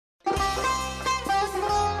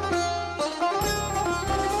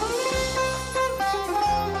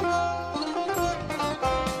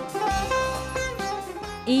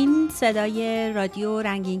صدای رادیو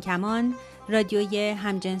رنگین کمان، رادیوی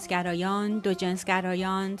همجنسگرایان،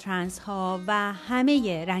 دوجنسگرایان، ترنس ها و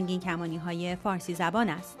همه رنگین کمانی های فارسی زبان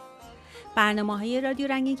است. برنامه های رادیو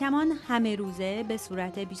رنگین کمان همه روزه به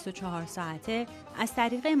صورت 24 ساعته از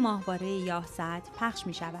طریق ماهواره یاهصد پخش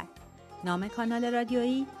می شود. نام کانال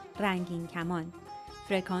رادیویی رنگین کمان،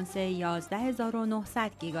 فرکانس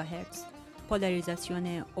 11900 گیگاهرتز،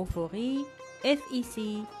 پولاریزاسیون افقی FEC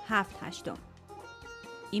 7/8.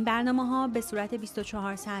 این برنامه ها به صورت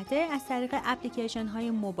 24 ساعته از طریق اپلیکیشن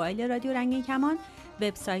های موبایل رادیو رنگین کمان،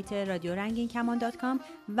 وبسایت رادیو رنگین کمان .com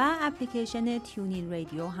و اپلیکیشن تیونین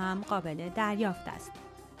رادیو هم قابل دریافت است.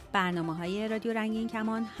 برنامه های رادیو رنگین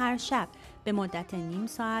کمان هر شب به مدت نیم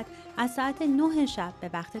ساعت از ساعت 9 شب به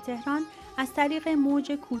وقت تهران از طریق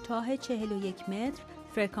موج کوتاه 41 متر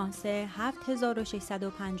فرکانس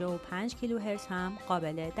 7655 کیلوهرتز هم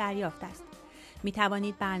قابل دریافت است. می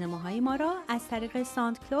توانید برنامه‌های ما را از طریق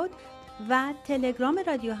ساوند کلود و تلگرام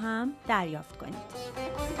رادیو هم دریافت کنید.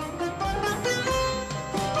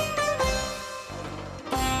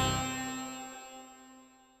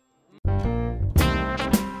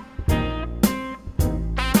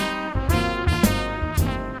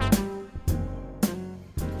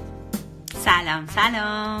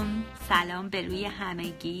 سلام به روی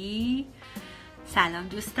همگی. سلام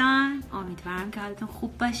دوستان، امیدوارم که حالتون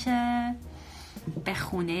خوب باشه. به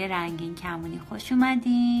خونه رنگین کمانی خوش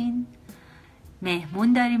اومدین.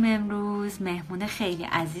 مهمون داریم امروز، مهمون خیلی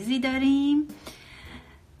عزیزی داریم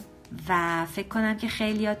و فکر کنم که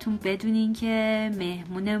خیلیاتون بدونین که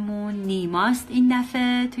مهمونمون نیماست این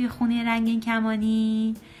دفعه توی خونه رنگین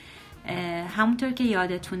کمانی. همونطور که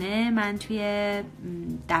یادتونه من توی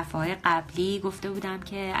دفعه قبلی گفته بودم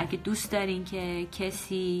که اگه دوست دارین که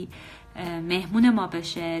کسی مهمون ما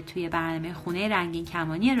بشه توی برنامه خونه رنگین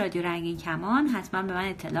کمانی رادیو رنگین کمان حتما به من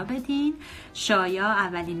اطلاع بدین. شایا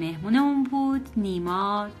اولین مهمونمون بود،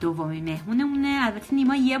 نیما دومین مهمونمونه. البته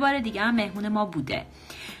نیما یه بار دیگه هم مهمون ما بوده،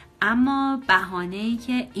 اما بهانه‌ای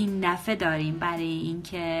که این دفعه داریم برای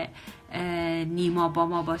اینکه نیما با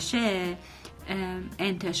ما باشه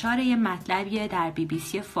انتشار یه مطلبیه در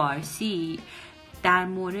BBC فارسی در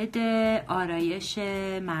مورد آرایش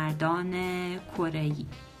مردان کره‌ای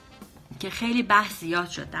که خیلی بحث زیاد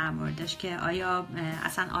شد در موردش که آیا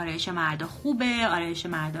اصلا آرایش مردا خوبه، آرایش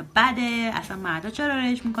مردا بده، اصلا مردا چرا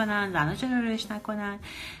آرایش میکنن، زنا چرا آرایش نکنن،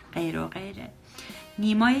 غیر و غیره.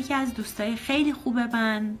 نیما یکی از دوستای خیلی خوبه،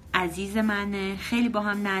 من عزیز منه، خیلی با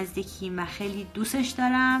هم نزدیکیم و خیلی دوستش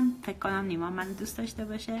دارم. فکر کنم نیما من دوست داشته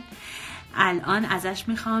باشه. الان ازش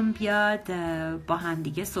میخوام بیاد با هم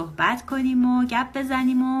دیگه صحبت کنیم و گپ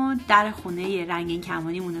بزنیم و در خونه رنگین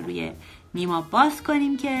کمانیمون رو روی نیما باز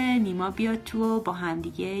کنیم که نیما بیاد تو و با هم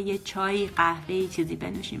دیگه یه چای، قهوه، چیزی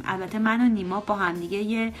بنوشیم. البته من و نیما با هم دیگه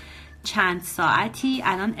یه چند ساعتی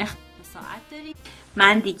الان اختلاف ساعت داریم.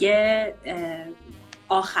 من دیگه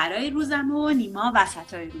آخرای روزم و نیما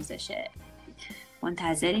وسطای روزشه.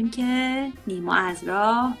 منتظریم که نیما از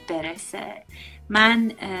راه برسه.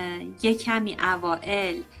 من یه کمی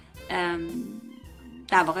اوائل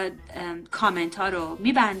در واقع کامنت ها رو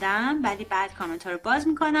میبندم ولی بعد کامنت ها رو باز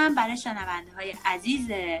میکنم برای شنونده های عزیز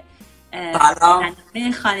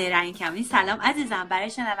برنامه خانه رنگین کمانی. سلام عزیزم، برای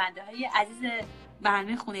شنونده های عزیز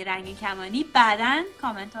برنامه خونه رنگین کمانی بعدن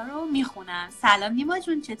کامنت ها رو میخونم. سلام نیما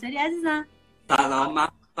جون، چطوری عزیزم؟ سلام، من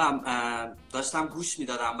داشتم گوش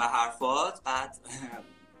میدادم به حرفات، بعد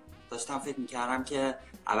داشتم فکر میکردم که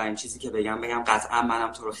اولین چیزی که بگم قطعا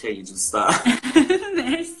منم تو رو خیلی دوست دارم.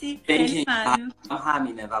 مرسی، خیلی ممنون.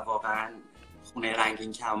 همینه و واقعا خونه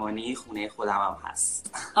رنگین کمانی خونه خودم هم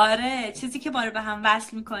هست. آره، چیزی که ما رو به هم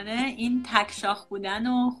وصل میکنه این تک شاخ بودن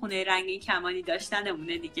و خونه رنگین کمانی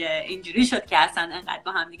داشتنمونه دیگه. اینجوری شد که اصلا انقدر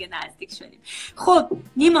با هم دیگه نزدیک شدیم. خب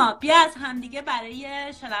نیما، بیا از هم دیگه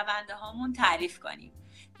برای شنونده هامون تعریف کنیم.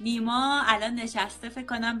 نیما الان نشسته فکر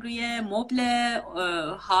کنم روی مبل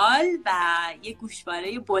هال و یه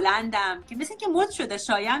گوشواره بلندم که مثل که مد شده،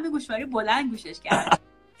 شایعه گوشواره بلند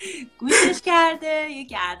گوشش کرده، یه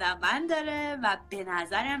گردنبند داره و به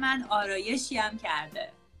نظر من آرایشی هم کرده.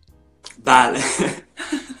 بله،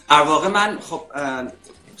 در واقع من خب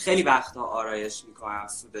خیلی وقتا آرایش میکنم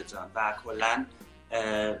سوده جان و کلن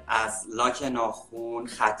از لاک ناخون،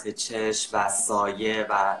 خط چشم و سایه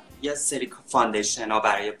و یه سری فاندیشن ها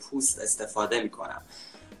برای پوست استفاده میکنم.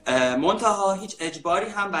 منتها هیچ اجباری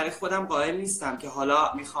هم برای خودم قائل نیستم که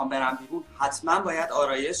حالا میخوام برم بیرون حتما باید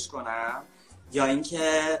آرایش کنم یا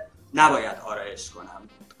اینکه نباید آرایش کنم.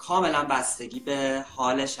 کاملا بستگی به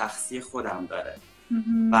حال شخصی خودم داره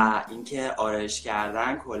و اینکه آرایش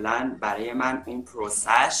کردن کلا برای من اون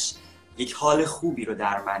پروسش یک حال خوبی رو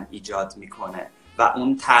در من ایجاد میکنه و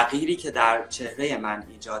اون تغییری که در چهره من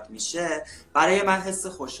ایجاد میشه برای من حس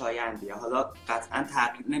خوشایندیه. حالا قطعا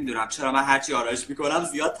تغییر نمیدونم چرا من هرچی آرایش میکنم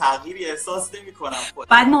زیاد تغییری احساس نمیکنم.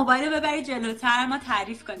 بعد موبایل رو ببری جلوتر ما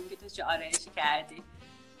تعریف کنیم که تو چه آرایشی کردی.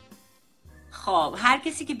 خب هر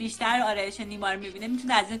کسی که بیشتر آرایش نیما رو میبینه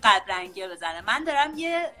میتونه از این قد رنگی بزنه. من دارم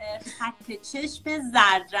یه خط چشم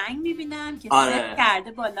زرد رنگ میبینم که ست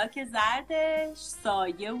کرده با لاک زردش،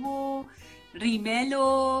 سایه و ریمل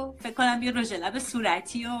و فکر کنم یه رژ لب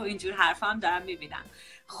صورتی و اینجور حرفا هم دارم میبینم.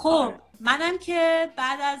 خب منم که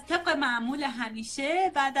بعد از طبق معمول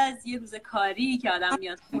همیشه بعد از یه روز کاری که آدم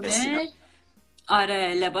میاد خونه،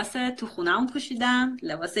 لباس تو خونه‌مو پوشیدم،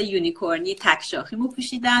 لباس یونیکورنی تک شاخیمو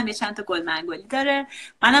پوشیدم، یه چند تا گل منگولی داره.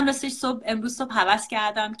 منم راستش امروز صبح هوس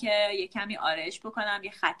کردم که یه کمی آرایش بکنم،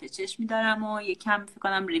 یه خط چشمی دارم و یه کم فکر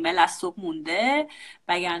کنم ریمل از صبح مونده،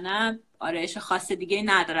 وگرنه آرایش خاص دیگه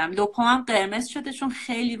ندارم. لپام قرمز شده چون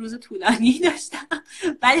خیلی روز طولانی داشتم،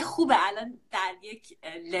 ولی خوبه الان در یک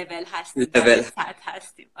لول هستیم.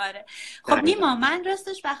 خب نیما، من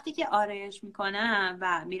راستش وقتی که آرایش میکنم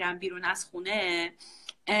و میرم بیرون از خونه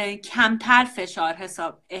کمتر فشار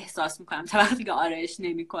احساس میکنم تا وقتی که آرایش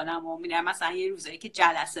نمیکنم و میرم مثلا یه روزایی که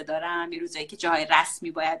جلسه دارم، یه روزایی که جای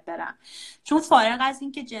رسمی باید برم. چون فارغ از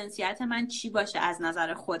این که جنسیت من چی باشه از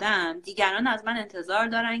نظر خودم، دیگران از من انتظار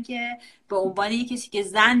دارن که به عنوان یه کسی که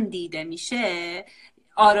زن دیده میشه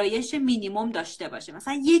آرایش مینیمم داشته باشه،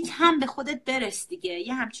 مثلا یک هم به خودت برس دیگه،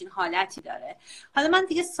 یه همچین حالتی داره. حالا من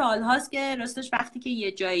دیگه سال هاست که راستش وقتی که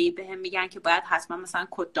یه جایی بهم میگن که باید حتما مثلا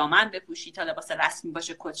کت دامن بپوشی، تا لباس رسمی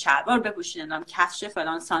باشه کت شلوار بپوشی، نمیدونم کفش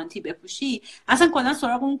فلان سانتی بپوشی، اصلا کلا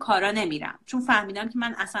سراغ اون کارا نمیرم، چون فهمیدم که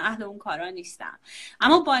من اصلا اهل اون کارا نیستم.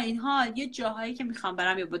 اما با این حال یه جاهایی که میخوام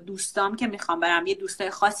برم یا با دوستام که میخوام برم، یه دوستای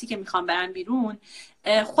خاصی که میخوام برم بیرون،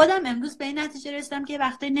 خودم امروز به این نتیجه رسیدم که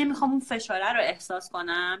وقتی نمیخوام اون فشاره رو احساس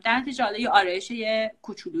کنم، در نتیجه حالا یه آرایش یه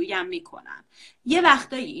کوچولویی هم میکنم. یه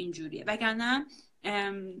وقتایی اینجوریه، وگرنه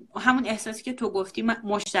همون احساسی که تو گفتی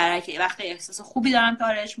مشترکه. یه وقتی احساس خوبی دارم که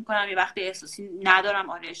آرایش میکنم، یه وقتی احساسی ندارم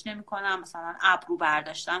آرایش نمیکنم. مثلا ابرو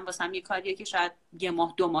برداشتم واسم یه کاریه که شاید یه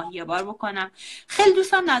ماه دو ماه یه بار بکنم. خیلی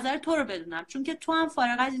دوستم نظر تو رو بدونم، چون که تو هم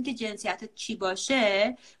فارغ از اینکه جنسیتت چی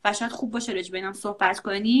باشه و شاید خوب باشه راجع به اینم صحبت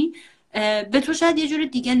کنی، به تو شاید یه جور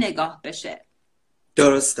دیگه نگاه بشه.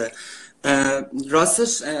 درسته.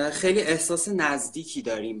 راستش خیلی احساس نزدیکی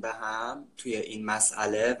داریم به هم توی این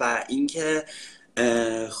مسئله و اینکه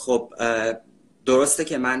خب درسته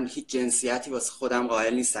که من هیچ جنسیتی واسه خودم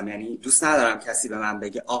قائل نیستم، یعنی دوست ندارم کسی به من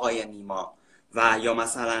بگه آقای نیما و یا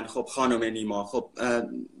مثلا خب خانم نیما. خب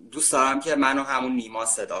دوست دارم که منو همون نیما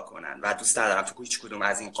صدا کنن و دوست ندارم تو هیچ کدوم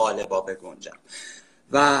از این قالبا بگنجم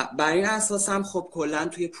و بر این اساس هم خب کلا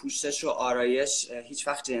توی پوشش و آرایش هیچ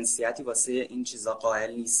وقت جنسیتی واسه این چیزا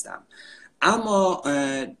قائل نیستم. اما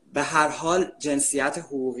به هر حال جنسیت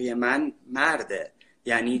حقوقی من مرده،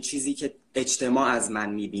 یعنی چیزی که اجتماع از من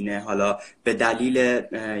میبینه، حالا به دلیل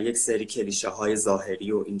یک سری کلیشه های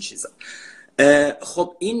ظاهری و این چیزا.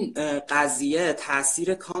 خب این قضیه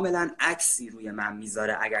تاثیر کاملا عکسی روی من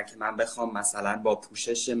میذاره اگر که من بخوام مثلا با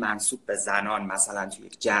پوشش منسوب به زنان مثلا توی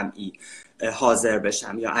یک جمعی حاضر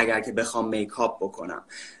بشم، یا اگر که بخوام میکاپ بکنم.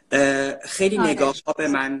 خیلی نگاه ها به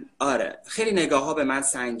من خیلی نگاه ها به من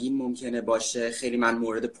سنگین ممکنه باشه، خیلی من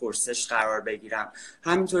مورد پرسش قرار بگیرم.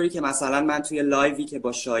 همینطوری که مثلا من توی لایوی که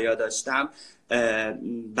با شایا داشتم،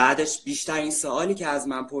 بعدش بیشترین سوالی که از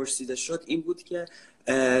من پرسیده شد این بود که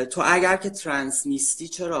تو اگر که ترنس نیستی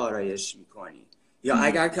چرا آرایش میکنی؟ یا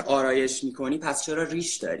اگر که آرایش میکنی پس چرا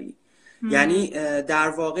ریش داری؟ یعنی در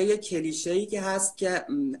واقع یک کلیشه‌ای که هست که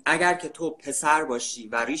اگر که تو پسر باشی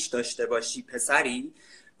و ریش داشته باشی پسری،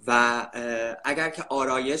 و اگر که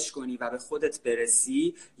آرایش کنی و به خودت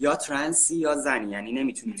برسی یا ترنسی یا زنی، یعنی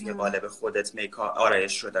نمیتونی توی قالب خودت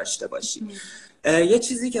آرایش رو داشته باشی. یه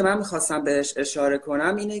چیزی که من میخواستم بهش اشاره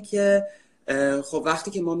کنم اینه که خب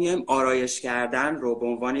وقتی که ما میایم آرایش کردن رو به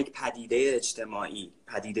عنوان یک پدیده اجتماعی،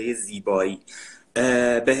 پدیده زیبایی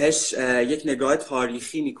بهش یک نگاه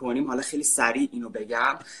تاریخی میکنیم، حالا خیلی سریع اینو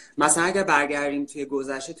بگم، مثلا اگر برگردیم توی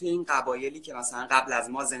گذشته، توی این قبایلی که مثلا قبل از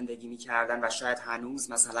ما زندگی میکردن و شاید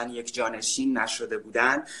هنوز مثلا یک جانشین نشده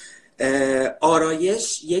بودن،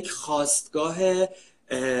 آرایش یک خواستگاه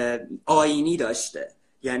آیینی داشته.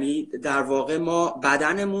 یعنی در واقع ما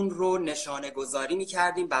بدنمون رو نشانه گذاری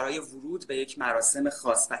می‌کردیم برای ورود به یک مراسم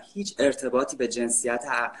خاص و هیچ ارتباطی به جنسیت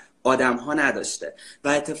آدم ها نداشته و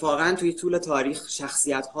اتفاقا توی طول تاریخ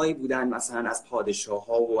شخصیت هایی بودن مثلا از پادشاه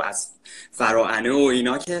ها و از فراعنه و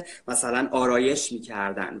اینا که مثلا آرایش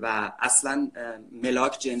میکردن و اصلا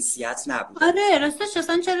ملاک جنسیت نبود. آره راستش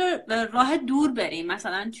اصلا چرا راه دور بریم،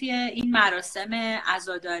 مثلا توی این مراسم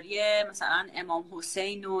عزاداری مثلا امام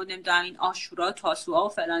حسین و نمیدونم این عاشورا تاسوعا و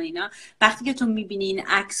فلان اینا، وقتی که تو میبینی این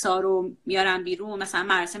عکس‌ها رو میارن بیرون، مثلا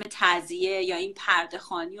مراسم تعزیه یا این پرده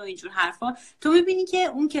خوانی و اینجور حرفا، تو میبینی که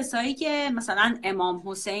اون کسایی که مثلا امام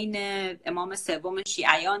حسین امام سوم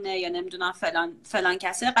شیعیانه یا نمیدونم فلان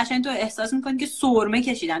کسه، قشنگ تو احساس میکنی که سرمه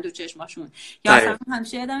کشیدن تو چشماشون. یا مثلا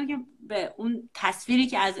همیشه یادمه که به اون تصویری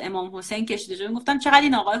که از امام حسین کشیده شده گفتم چقدر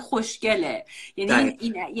این آقای خوشگله. یعنی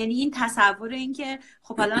این تصور این که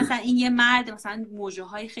خب حالا مثلا این یه مرد مثلا موجه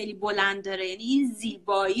های خیلی بلند داره، یعنی این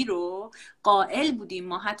زیبایی رو قائل بودیم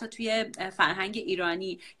ما حتی توی فرهنگ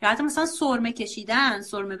ایرانی. یا حتی مثلا سرمه کشیدن،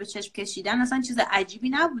 سرمه به چشم کشیدن مثلا چیز عجیبی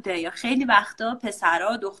نبوده. یا خیلی وقتا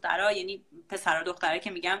پسرا دخترا، یعنی پسرا دخترا که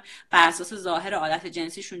میگم بر اساس ظاهر عادت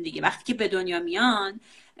جنسیشون دیگه، وقتی که به دنیا میان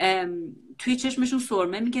توی چشمشون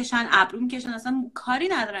سرمه میکشن، ابرو میکشن، اصلا کاری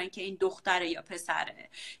ندارن که این دختره یا پسره.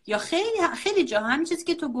 یا خیلی خیلی جا همین چیزی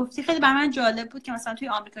که تو گفتی خیلی برای من جالب بود که مثلا توی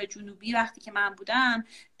آمریکای جنوبی وقتی که من بودم،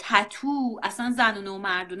 تتو اصلا زنونه و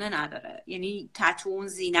مردونه نداره، یعنی تتو اون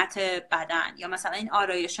زینت بدن. یا مثلا این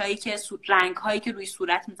آرایشایی که رنگ هایی که روی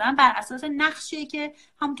صورت میزنن بر اساس نقشی که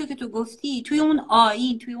همونطور که تو گفتی توی اون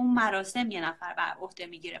آیین توی اون مراسم یه نفر بر عهده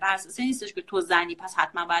میگیره. بر اساس نیستش که تو زنی پس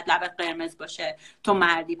حتما باید لبت قرمز باشه، تو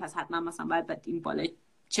مردی پس حتما مثلا باید این بالای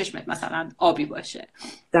چشمت مثلا آبی باشه.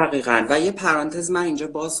 دقیقاً. و یه پرانتز من اینجا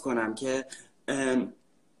باز کنم که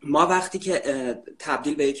ما وقتی که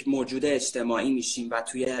تبدیل به یک موجود اجتماعی میشیم و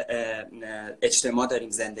توی اجتماع داریم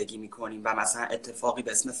زندگی میکنیم و مثلا اتفاقی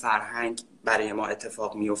به اسم فرهنگ برای ما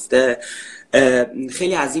اتفاق میفته،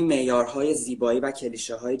 خیلی از این معیارهای زیبایی و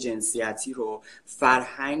کلیشه‌های جنسیتی رو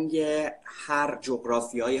فرهنگ هر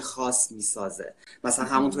جغرافیای خاص میسازه. مثلا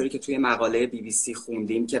همونطوری که توی مقاله BBC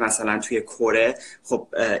خوندیم که مثلا توی کره خب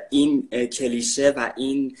این کلیشه و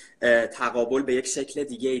این تقابل به یک شکل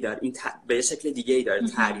دیگه‌ای داره، به یک شکل دیگه‌ای داره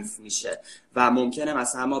تعریف میشه و ممکنه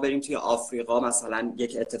مثلا ما بریم توی آفریقا مثلا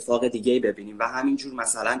یک اتفاق دیگه‌ای ببینیم و همینجور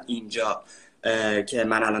مثلا اینجا که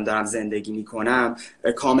من الان دارم زندگی میکنم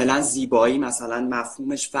کاملا زیبایی مثلا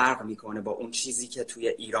مفهومش فرق میکنه با اون چیزی که توی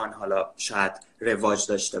ایران حالا شاید رواج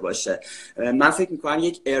داشته باشه. من فکر میکنم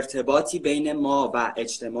یک ارتباطی بین ما و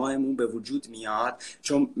اجتماعمون به وجود میاد،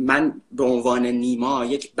 چون من به عنوان نیما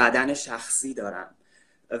یک بدن شخصی دارم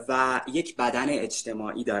و یک بدن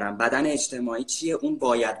اجتماعی دارم. بدن اجتماعی چیه؟ اون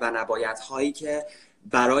باید و نباید هایی که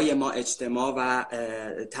برای ما اجتماع و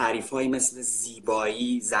تعریف هایی مثل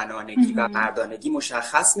زیبایی، زنانگی و مردانگی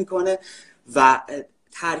مشخص میکنه و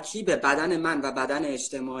ترکیب بدن من و بدن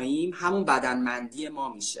اجتماعیم همون بدنمندی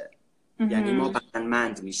ما میشه. یعنی ما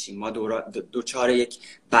بدنمند میشیم، ما دوچار یک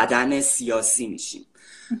بدن سیاسی میشیم.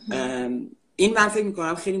 این من فکر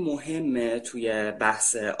میکنم خیلی مهمه توی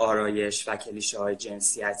بحث آرایش و کلیشه های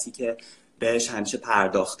جنسیتی که بهش همیشه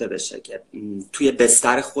پرداخته بشه که توی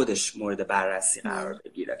بستر خودش مورد بررسی قرار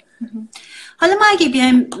بگیره. حالا ما اگه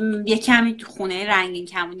بیایم یه کمی تو خونه رنگین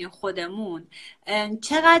کمونی خودمون،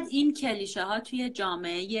 چقدر این کلیشه ها توی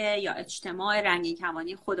جامعه یا اجتماع رنگین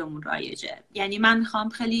کمانی خودمون رایجه؟ یعنی من میخوام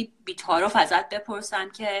خیلی بی‌تعارف ازت بپرسم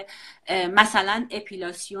که مثلا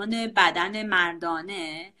اپیلاسیون بدن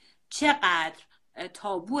مردانه چقدر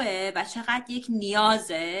تابوه و چقدر یک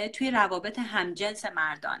نیازه توی روابط همجنس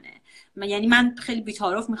مردانه. یعنی من خیلی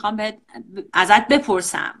بی‌تعارف میخوام ازت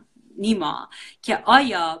بپرسم نیما که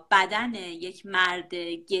آیا بدن یک مرد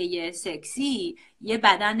گی سکسی یه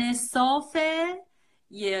بدن صافه،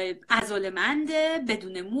 یه عضله‌منده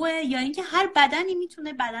بدون موه، یا اینکه هر بدنی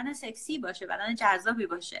میتونه بدن سکسی باشه، بدن جذابی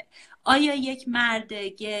باشه؟ آیا یک مرد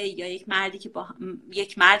گی یا یک مردی که با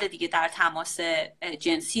یک مرد دیگه در تماس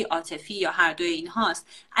جنسی عاطفی یا هر دوی اینهاست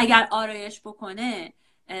اگر آرایش بکنه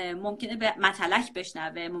ممکنه به متلک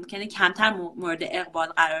بشنوه، ممکنه کمتر مورد اقبال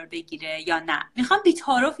قرار بگیره یا نه؟ میخوام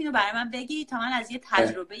بی‌تعارف اینو برای من بگی تا من از یه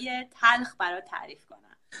تجربه تلخ برات تعریف کنم.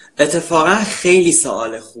 اتفاقا خیلی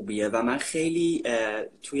سوال خوبیه و من خیلی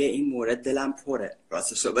توی این مورد دلم پره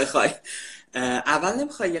راستشو بخوای. اول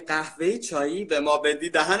نمیخوای یه قهوه چایی به ما بدی؟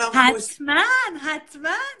 دهنم خوش.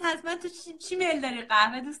 حتما. تو چی میل داری؟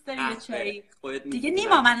 قهوه دوست داری یا چایی؟ دیگه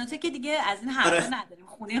نیما من و تو که دیگه از این حرفا نداریم،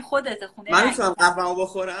 خونه خودته، خونه من میتونم قهوه‌مو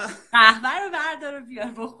بخورم؟ قهوه رو بردار و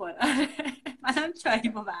بیار بخور. منم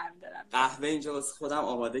چاییمو برمی‌دارم. قهوه اینجا واسه خودم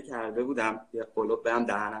آماده کرده بودم، یه قلوب بهم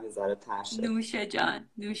دهنم یه ذره ترشه.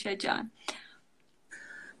 نوش جان.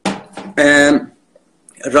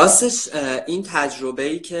 راستش این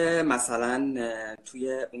تجربه‌ای که مثلا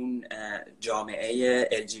توی اون جامعه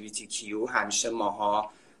LGBTQ همیشه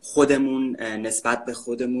ماها خودمون نسبت به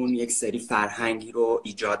خودمون یک سری فرهنگی رو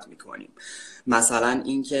ایجاد میکنیم. مثلا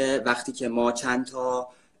اینکه وقتی که ما چند تا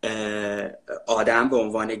آدم به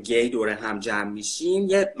عنوان گی دور هم جمع میشیم،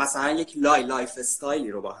 مثلا یک لایف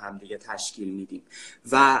استایلی رو با هم دیگه تشکیل میدیم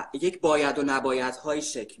و یک باید و نبایدهای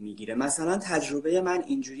شکل میگیره. مثلا تجربه من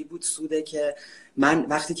اینجوری بود سوده که من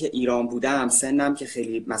وقتی که ایران بودم، سنم که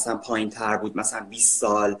خیلی مثلا پایین تر بود، مثلا 20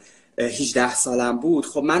 سال 18 سالم بود،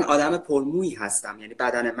 خب من آدم پرمویی هستم، یعنی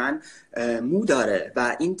بدن من مو داره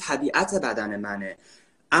و این طبیعت بدن منه.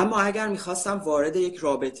 اما اگر میخواستم وارد یک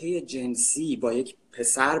رابطه جنسی با یک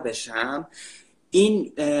پسر بشم،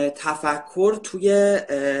 این تفکر توی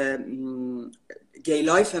گی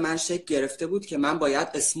لایف من شکل گرفته بود که من باید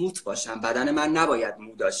اسموت باشم، بدن من نباید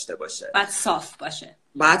مو داشته باشه،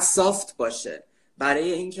 باید سافت باشه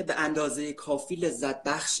برای اینکه به اندازه کافی لذت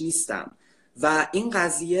بخش نیستم. و این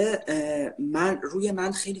قضیه روی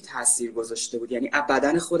من خیلی تاثیر گذاشته بود، یعنی از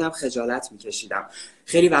بدن خودم خجالت میکشیدم.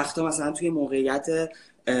 خیلی وقتا مثلا توی موقعیت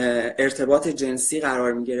ارتباط جنسی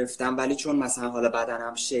قرار میگرفتم، ولی چون مثلا حالا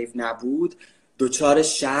بدنم شیو نبود دچار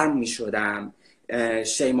شرم میشدم.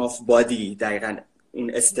 شیم آف بادی، دقیقاً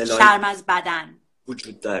اون اصطلاح شرم از بدن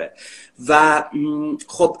وجود داره. و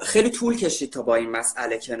خب خیلی طول کشید تا با این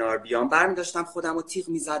مسئله کنار بیام. برمی داشتم خودم رو تیغ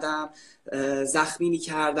میزدم، زخمی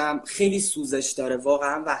میکردم. خیلی سوزش داره،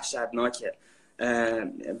 واقعا وحشتناکه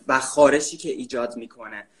و خارشی که ایجاد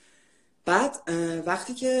میکنه. بعد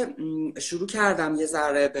وقتی که شروع کردم یه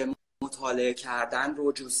ذره به مطالعه کردن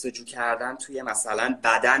رو جستجو کردن توی مثلا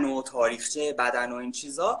بدن و تاریخچه بدن و این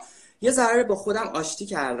چیزا، یه ذره با خودم آشتی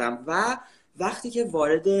کردم. و وقتی که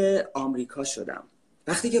وارد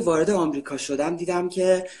آمریکا شدم دیدم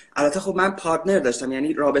که البته خب من پارتنر داشتم،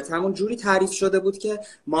 یعنی رابطمون جوری تعریف شده بود که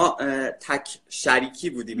ما تک شریکی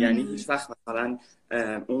بودیم. یعنی هیچ وقت مثلا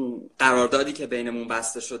اون قراردادی که بینمون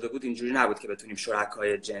بسته شده بود اینجوری نبود که بتونیم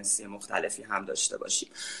شرکای جنسی مختلفی هم داشته باشیم.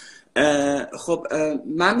 خب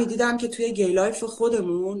من میدیدم که توی گی لایف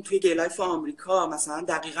خودمون، توی گی لایف آمریکا مثلا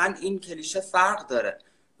دقیقاً این کلیشه فرق داره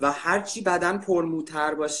و هرچی بدن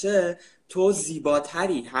پرموتر باشه تو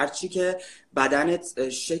زیباتری، هرچی که بدنت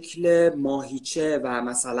شکل ماهیچه و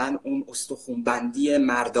مثلا اون استخونبندی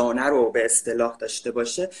مردانه رو به اصطلاح داشته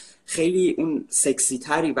باشه خیلی اون سکسی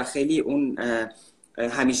تری و خیلی اون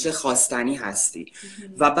همیشه خواستنی هستی.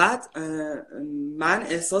 و بعد من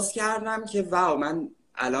احساس کردم که واو، من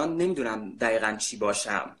الان نمیدونم دقیقاً چی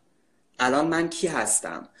باشم، الان من کی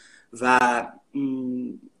هستم. و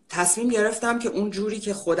تصمیم گرفتم که اون جوری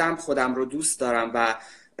که خودم رو دوست دارم و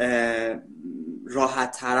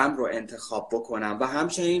راحت ترم رو انتخاب بکنم. و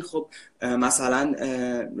همچنین خب مثلا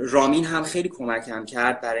رامین هم خیلی کمکم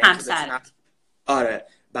کرد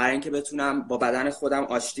برای اینکه بتونم با بدن خودم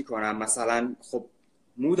آشتی کنم. مثلا خب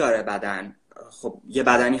مو داره بدن، خب یه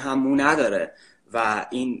بدنی هم مو نداره و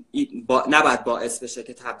این نباید باعث بشه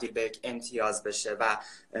که تبدیل به یک امتیاز بشه و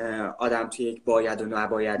آدم توی یک باید و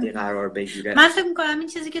نبایدی قرار بگیره. من فکر میکنم این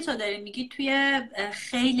چیزی که تو داری میگی توی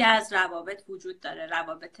خیلی از روابط وجود داره،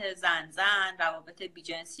 روابط زن، روابط بی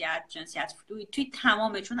جنسیت، جنسیت فلوید، توی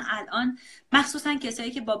تمامه. چون الان مخصوصا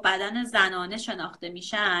کسایی که با بدن زنانه شناخته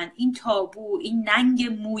میشن، این تابو، این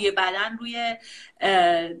ننگ موی بدن روی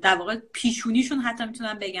در واقع پیشونیشون حتی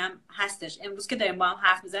میتونم بگم هستش. امروز که داریم با هم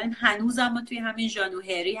حرف میزنیم هنوزم ما توی همین ژانو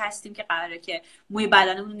هری هستیم که قراره که موی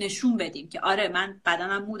بدنمون نشون بدیم که آره من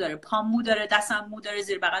بدنم مو داره، پام مو داره، دستم مو داره،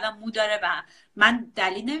 زیر بغلم مو داره و من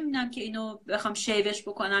دلیل نمیبینم که اینو بخوام شیوش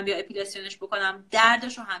بکنم یا اپیلاسیونش بکنم.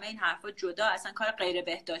 دردش و همه این حرفا جدا، اصلا کار غیر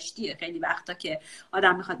بهداشتیه خیلی وقتا که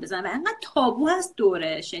آدم میخواد بزنه و انقدر تابو هست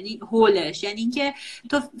دورش، یعنی هولش. یعنی اینکه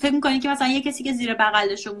تو فکر میکنی که مثلا یه کسی که زیر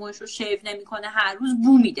بغلش و موش رو شیو نمیکنه هر روز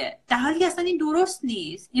بو میده، در حالی که اصلا این درست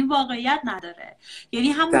نیست، این واقعیت نداره. یعنی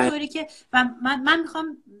همونطوری که و من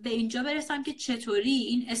میخوام به اینجا برسم که چطوری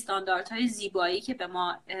این استانداردهای زیبایی که به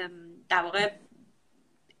ما در واقع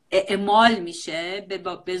اعمال میشه،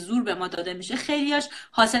 به زور به ما داده میشه، خیلیاش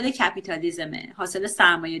حاصل کپیتالیزمه، حاصل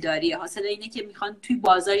سرمایه داریه، حاصل اینه که میخوان توی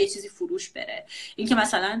بازار یه چیزی فروش بره. این که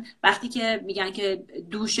مثلا وقتی که میگن که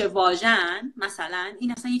دوش واژن، مثلا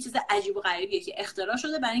این اصلا یه چیز عجیب و غریبیه که اختراع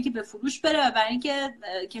شده برای اینکه به فروش بره و برای اینکه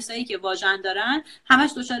کسایی که واژن دارن همش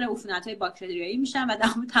دچار عفونت‌های باکتریایی میشن. و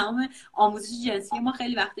تمام آموزش جنسی ما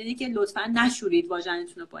خیلی وقتا اینه که لطفاً نشورید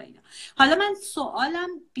واژنتون رو با اینا. حالا من سوالم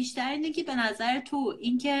بیشتر اینه که به نظر تو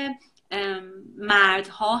اینکه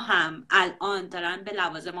مردها هم الان دارن به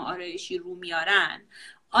لوازم آرایشی رو میارن،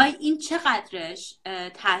 آیا این چقدرش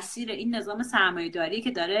تاثیر این نظام سرمایه‌داری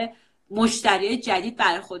که داره مشتری جدید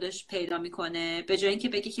برای خودش پیدا میکنه، به جای اینکه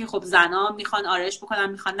بگه که خب زنا میخوان آرایش بکنن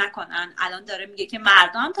میخوان نکنن، الان داره میگه که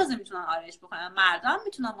مردا هم تازه میتونن آرایش بکنن، مردا هم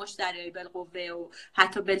میتونن مشتریای بالقوه و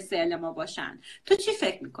حتی بالفعل ما باشن. تو چی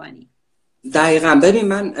فکر میکنی؟ دقیقاً. ببین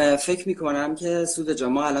من فکر میکنم که سود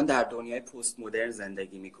جان ما الان در دنیای پست مدرن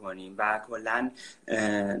زندگی میکنیم و کلاً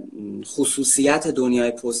خصوصیت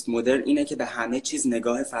دنیای پست مدرن اینه که به همه چیز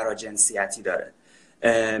نگاه فراجنسیتی داره،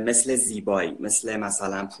 مثل زیبایی،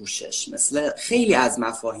 مثلا پوشش، مثل خیلی از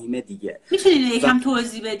مفاهیم دیگه. میتونی یکم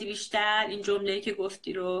توضیح بدی بیشتر این جمله‌ای که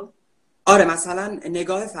گفتی رو؟ آره، مثلا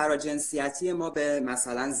نگاه فراجنسیتی ما به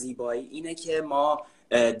مثلا زیبایی اینه که ما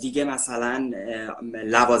دیگه مثلا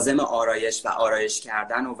لوازم آرایش و آرایش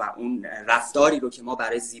کردن و اون رفتاری رو که ما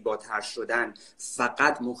برای زیباتر شدن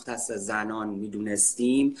فقط مختص زنان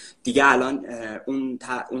میدونستیم، دیگه الان اون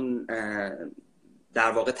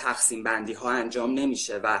در واقع تقسیم بندی ها انجام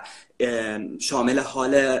نمیشه و شامل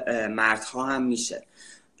حال مردها هم میشه.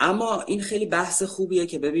 اما این خیلی بحث خوبیه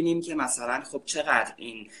که ببینیم که مثلا خب چقدر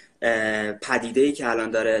این پدیده‌ای که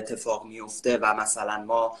الان داره اتفاق میفته و مثلا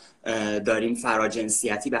ما داریم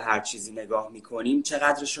فراجنسیتی به هر چیزی نگاه میکنیم،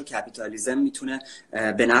 چقدرش رو کپیتالیسم میتونه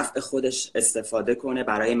به نفع خودش استفاده کنه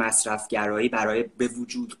برای مصرفگرایی، برای به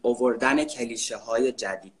وجود آوردن کلیشه های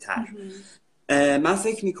جدیدتر. من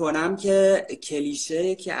فکر میکنم که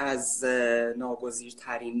کلیشه که از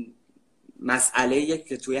ناگزیرترین مسئله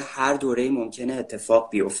که توی هر دوره ممکنه اتفاق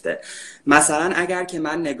بیفته. مثلا اگر که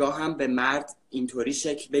من نگاهم به مرد اینطوری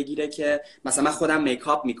شکل بگیره که مثلا من خودم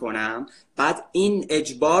میکاپ میکنم، بعد این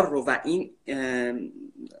اجبار رو و این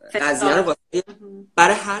قضیه رو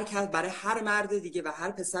برای هر مرد دیگه و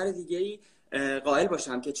هر پسر دیگه‌ای قائل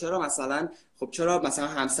باشم که چرا مثلا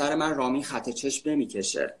همسر من رامین خط چشم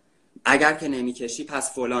نمیکشه، اگر که نمیکشی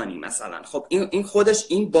پس فلانی مثلا. خب این خودش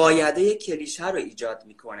این بایده کلیشه رو ایجاد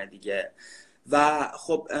میکنه دیگه. و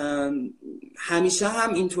خب همیشه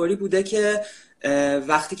هم اینطوری بوده که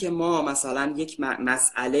وقتی که ما مثلا یک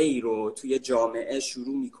مسئله ای رو توی جامعه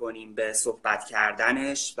شروع میکنیم به صحبت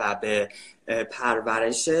کردنش و به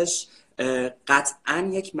پرورشش، قطعا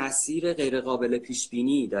یک مسیر غیر قابل پیش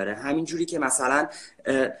بینی داره. همینجوری که مثلا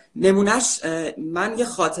نمونهش من یه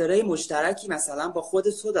خاطره مشترکی مثلا با خود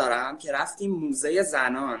تو دارم که رفتیم موزه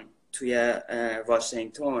زنان توی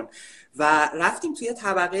واشنگتن و رفتیم توی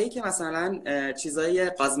طبقه‌ای که مثلا چیزای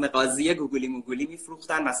قازمقازی گوگلی موگولی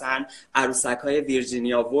میفروختن، مثلا عروسک‌های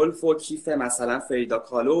ویرجینیا وولف و کیف مثلا فریدا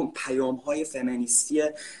کالو، پیام‌های فمینیستی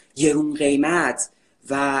گرون قیمت.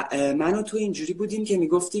 و من و تو اینجوری بودیم که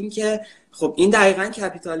میگفتیم که خب این دقیقاً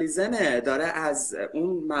کپیتالیزمه، داره از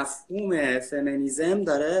اون مفهوم فمینیسم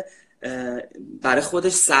داره برای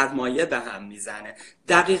خودش سرمایه به هم میزنه.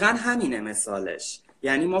 دقیقاً همینه مثالش.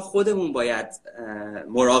 یعنی ما خودمون باید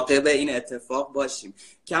مراقب این اتفاق باشیم.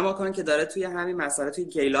 کماکان که داره توی همین مسئله توی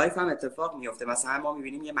گی لایف هم اتفاق میفته. مثلا ما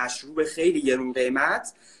میبینیم یه مشروب خیلی گرون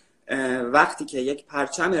قیمت وقتی که یک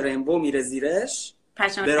پرچم رینبو میره زیرش،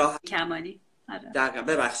 پرچم کمانی. دقیقاً.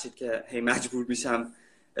 ببخشید که هی مجبور میشم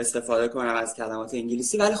استفاده کنم از کلمات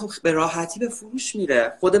انگلیسی، ولی خب به راحتی به فروش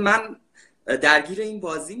میره. خود من درگیر این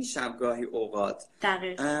بازی میشم گاهی اوقات.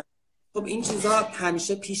 دقیقاً. خب این چیزا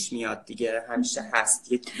همیشه پیش میاد دیگه، همیشه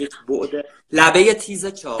هست، یک بعد لبه تیز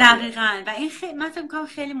چاقو. دقیقاً. و این من فکر می‌کنم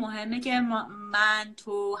خیلی مهمه که من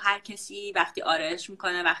تو هر کسی وقتی آرایش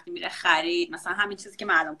میکنه، وقتی میره خرید، مثلا همین چیزی که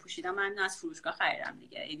من الان پوشیدم من از فروشگاه خریدم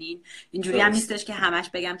دیگه. یعنی اینجوری هم نیستش که همش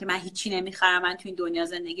بگم که من هیچی نمیخرم، من تو این دنیا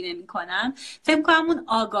زندگی نمیکنم. فکر می‌کنم اون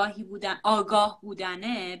آگاه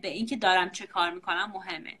بودنه به اینکه دارم چه کار میکنم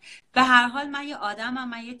مهمه. به هر حال من یه آدمم،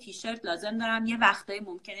 من یه تیشرت لازم دارم، یه وقتایی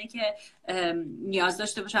ممکنه که نیاز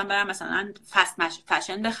داشته باشم برم مثلا فست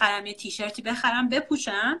فشن بخرم، یه تیشرتی بخرم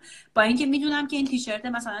بپوشم، با اینکه میدونم که این تیشرت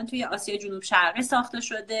مثلا توی آسیا جنوب شرقی ساخته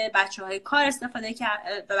شده، بچه‌های کار استفاده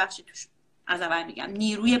کرد، ببخشید توش از اول میگم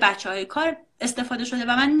نیروی بچه‌های کار استفاده شده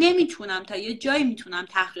و من نمیتونم تا یه جایی میتونم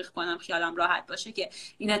تحقیق کنم خیالم راحت باشه که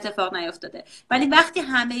این اتفاق نیفتاده. ولی وقتی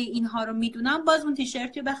همه اینها رو میدونم، باز اون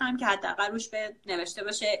تیشرتی رو بخرم که حداقل روش نوشته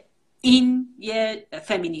باشه این یه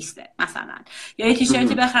فمینیسته مثلا، یا یه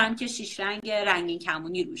تیشرتی بخرم که 6 رنگ رنگین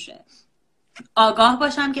کمونی روشه. آگاه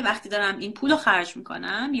باشم که وقتی دارم این پولو خرج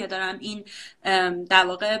میکنم یا دارم این در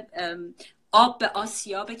واقع آب به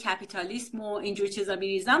آسیاب کپیتالیسم و اینجور چیزا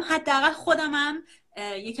میریزم، حداقل خودمم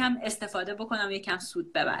یکم استفاده بکنم، یکم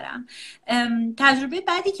سود ببرم. تجربه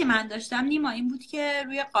بعدی که من داشتم نیما این بود که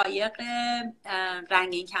روی قایق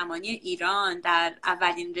رنگین کمانی ایران در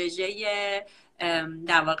اولین رژه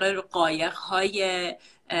در واقع قایق‌های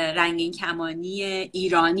رنگین کمانی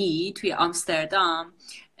ایرانی توی آمستردام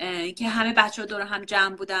که همه بچه‌ها دور هم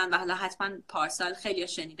جمع بودن و حالا حتما پارسال خیلی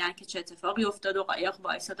شنیدن که چه اتفاقی افتاد و قایق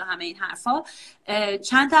وایساد و همه این حرفا.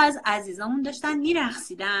 چند تا از عزیزامون داشتن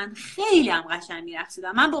میرقصیدن، خیلی هم قشنگ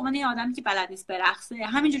میرقصیدن. من به عنوان یه آدمی که بلد نیست برقصه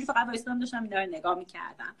همینجوری فقط وایسادم داشتم اینا رو نگاه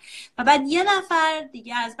میکردم و بعد یه نفر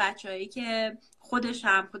دیگه از بچه‌هایی که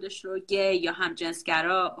خودش رو گی یا هم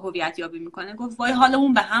جنسگرا هویت یابی میکنه گفت وای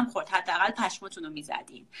حالمون به هم خورد، حداقل پشماتون رو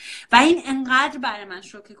میزدین. و این انقدر برای من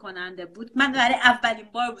شوکه کننده بود. من برای اولین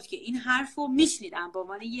بار بود که این حرف رو میشنیدم به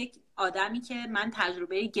عنوان یک آدمی که من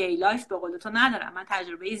تجربه گی لایف به قول تو ندارم، من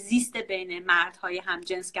تجربه زیست بین مردهای هم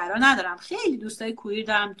جنسگرا ندارم. خیلی دوستای کویر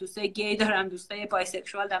دارم، دوستای گی دارم، دوستای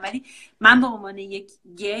بایسکشوال دارم، ولی من به عنوان یک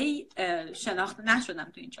گی شناخته نشدم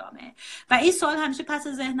تو این جامعه. و این سوال همیشه پس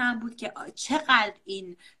ذهنم بود که چقدر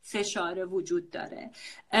این فشار وجود داره.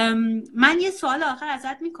 من یه سوال آخر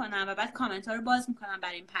ازت میکنم و بعد کامنت ها رو باز میکنم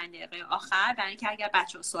برای این 5 دقیقه آخر، برای اینکه اگر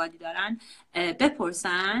بچه‌ها سوالی دارن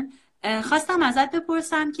بپرسن. خواستم ازت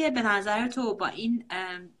بپرسم که به نظر تو با این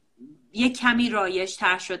یک کمی رایج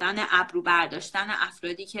تر شدن ابرو برداشتن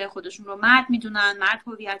افرادی که خودشون رو مرد میدونن، مرد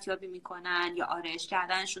هویت یابی میکنن یا آرایش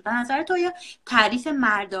کردن شدن، نظر تو یا تعریف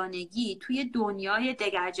مردانگی توی دنیای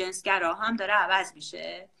دگر جنسگرا هم داره عوض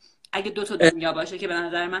میشه؟ اگه 2 تا دنیا باشه که به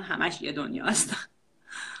نظر من همش یه دنیاست.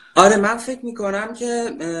 آره من فکر میکنم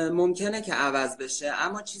که ممکنه که عوض بشه،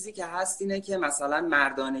 اما چیزی که هست اینه که مثلا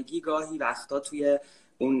مردانگی گاهی وقتا توی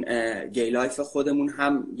اون گی لایف خودمون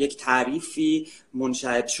هم یک تعریفی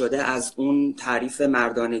منشأ شده از اون تعریف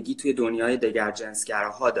مردانگی توی دنیای دگر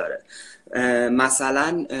جنسگراها داره.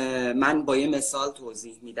 مثلا من با یه مثال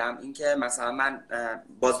توضیح میدم، اینکه مثلا من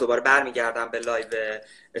باز دوباره برمیگردم به لایو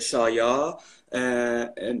شایا.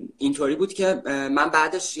 اینطوری بود که من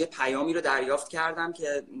بعدش یه پیامی رو دریافت کردم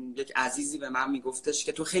که یک عزیزی به من میگفتش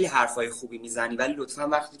که تو خیلی حرفای خوبی میزنی ولی لطفا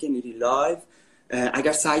وقتی که میری لایو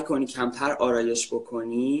اگر سعی کنی کمتر آرایش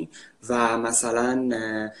بکنی و مثلا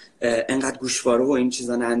انقدر گوشواره و این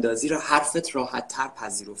چیزا نندازی را حرفت راحت تر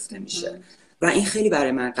پذیرفته میشه. و این خیلی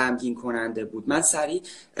برای من غمگین کننده بود. من سریع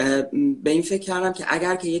به این فکر کردم که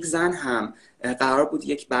اگر که یک زن هم قرار بود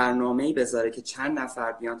یک برنامه‌ای بذاره که چند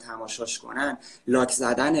نفر بیان تماشاش کنن، لاک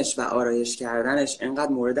زدنش و آرایش کردنش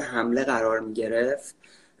انقدر مورد حمله قرار میگرفت.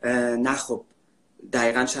 نه خب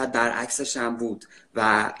دقیقا شاید برعکسش هم بود.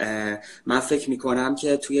 و من فکر میکنم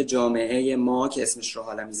که توی جامعه ما که اسمش رو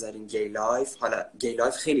حالا میذاریم گی لایف، حالا گی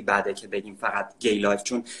لایف خیلی بده که بگیم فقط گی لایف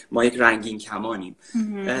چون ما یک رنگین کمانیم،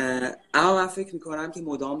 اما من فکر میکنم که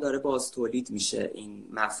مدام داره باز تولید میشه این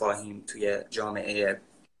مفاهیم توی جامعه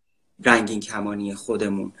رنگین کمانی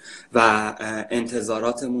خودمون و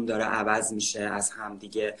انتظاراتمون داره عوض میشه از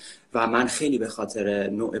همدیگه. و من خیلی به خاطر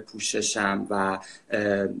نوع پوششم و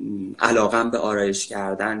علاقم به آرایش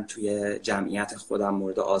کردن توی جمعیت خودم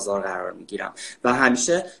مورد آزار قرار میگیرم و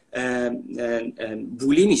همیشه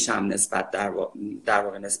بولی میشم نسبت در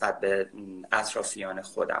واقع نسبت به اطرافیان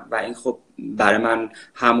خودم و این خب برای من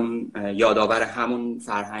همون یادآور همون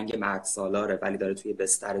فرهنگ مرد سالاره ولی داره توی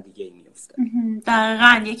بستر دیگه میفته.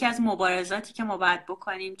 دقیقاً یکی از مبارزاتی که ما باید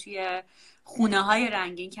بکنیم توی خونه های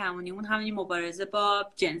رنگین کمونیمون همین مبارزه با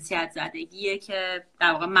جنسیت زدگیه که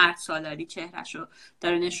در واقع مرد سالاری چهرهشو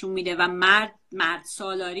داره نشون میده و مرد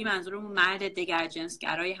سالاری منظورمون مرد دگر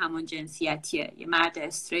جنسگرای همون جنسیتیه، یه مرد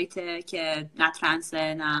استریته که نه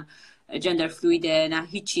ترنسه نه جندر فلویده نه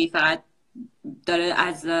هیچی، فقط داره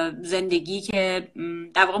از زندگی که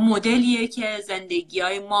در واقع مدلیه که زندگی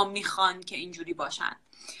های ما میخوان که اینجوری باشن.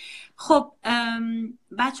 خب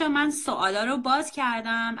بچه من سوالا رو باز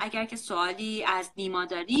کردم، اگر که سوالی از نیما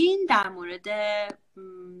دارین در مورد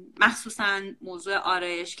مخصوصا موضوع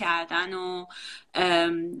آرایش کردن و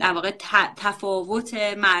در واقع تفاوت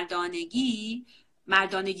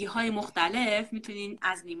مردانگی های مختلف میتونین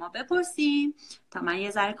از نیما بپرسین تا من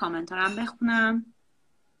یه ذره کامنتارم بخونم.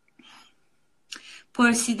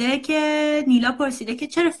 نیلا پرسیده که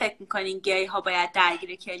چرا فکر میکنین گی ها باید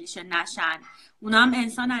درگیر کلیشه نشن؟ اونا هم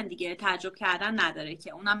انسانن دیگه، تعجب کردن نداره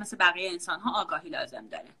که اونا هم مثل بقیه انسان ها آگاهی لازم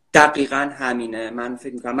داره. دقیقاً همینه. من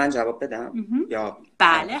فکر میکنم من جواب بدم یا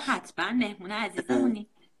بله حتما مهمون عزیزمونی.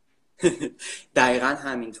 دقیقاً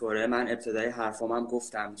همینطوره. من ابتدای حرفم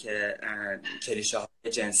گفتم که کلیشه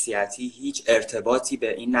های جنسیتی هیچ ارتباطی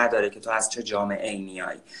به این نداره که تو از چه جامعه‌ای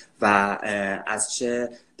میای و از چه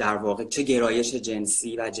در واقع چه گرایش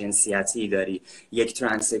جنسی و جنسیتی داری. یک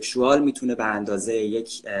ترانسکشوال میتونه به اندازه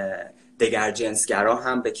یک دگر جنسگرا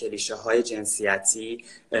هم به کلیشه های جنسیتی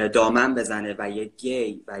دامن بزنه و یک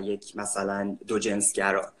گی و یک مثلا دو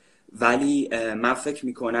جنسگرا. ولی من فکر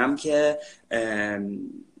میکنم که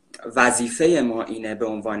وظیفه ما اینه به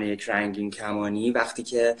عنوان یک رنگین کمانی، وقتی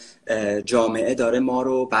که جامعه داره ما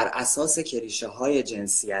رو بر اساس کلیشه های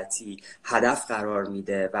جنسیتی هدف قرار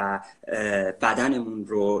میده و بدنمون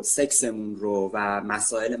رو، سکسمون رو و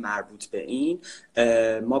مسائل مربوط به این،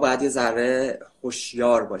 ما باید یه ذره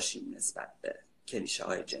هوشیار باشیم نسبت به کلیشه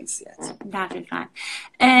های جنسیتی. دقیقاً.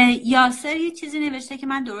 یاسر یه چیزی نوشته که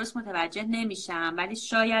من درست متوجه نمیشم، ولی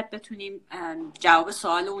شاید بتونیم جواب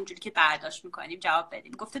سوال اونجوری که برداشت میکنیم جواب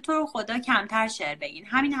بدیم. گفته تو رو خدا کمتر شعر بگین،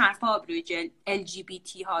 همین حرفا آبروی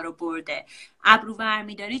LGBT ها رو برده. ابرو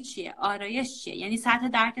برمیداری چیه؟ آرایش چیه؟ یعنی سطح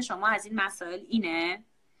درک شما از این مسائل اینه؟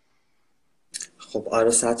 خب آره،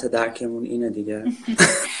 سطح درکمون اینه دیگه.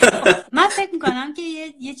 من فکر میکنم که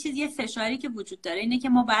یه فشاری که وجود داره اینه که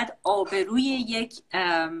ما باید آبروی یک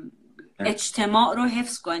اجتماع رو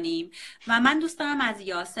حفظ کنیم و من دوست دارم از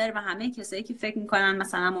یاسر و همه کسایی که فکر میکنن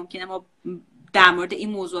مثلا ممکنه ما در مورد این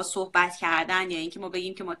موضوع صحبت کردن یا اینکه ما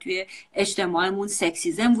بگیم که ما توی اجتماعمون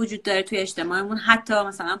سکسیزم وجود داره، توی اجتماعمون حتی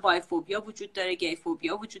مثلا بایفوبیا وجود داره، گی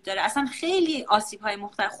فوبیا وجود داره، اصلا خیلی آسیب‌های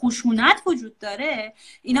مختلف، خشونت وجود داره،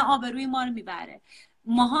 اینا آبروی ما رو میبره.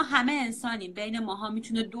 ماها همه انسانیم، بین ماها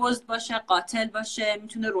میتونه دزد باشه، قاتل باشه،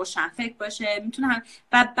 میتونه روشنفکر باشه، میتونه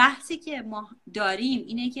و بحثی که ما داریم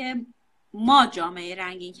اینه که ما جامعه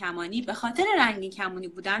رنگین کمانی به خاطر رنگین کمانی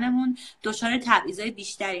بودنمون دچار تبعیضای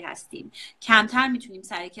بیشتری هستیم. کمتر میتونیم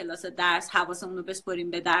سر کلاس درس حواسمون رو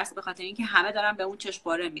بسپریم به درس به خاطر اینکه همه دارن به اون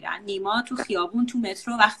چشم‌باره میرن. نیما تو خیابون، تو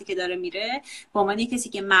مترو وقتی که داره میره، به عنوان کسی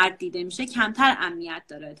که مرد دیده میشه کمتر امنیت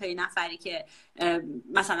داره تا یه نفری که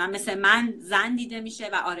مثلا مثل من زن دیده میشه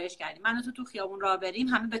و آرایش کردیم. من و تو خیابون راه بریم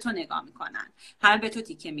همه به تو نگاه میکنن، همه به تو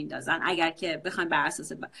تیکه میندازن اگر که بخوایم بر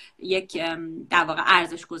اساس یک در واقع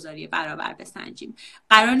ارزش گذاری برابر بسنجیم.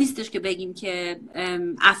 قرار نیستش که بگیم که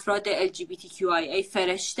افراد LGBTQIA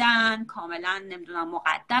فرشتن، کاملا نمیدونم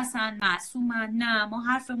مقدسن، معصومن. نه، ما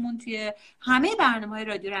حرفمون توی همه برنامه‌های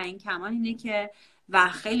رادیو رنگین کمان اینه که و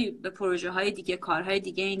خیلی به پروژه های دیگه، کارهای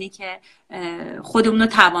دیگه اینه که خودمون رو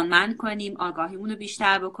توانمند کنیم، آگاهیمون رو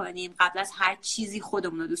بیشتر بکنیم، قبل از هر چیزی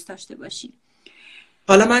خودمون رو دوست داشته باشیم.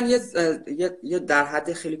 حالا من یه در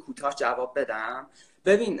حد خیلی کوتاه جواب بدم.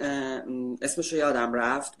 ببین اسمشو یادم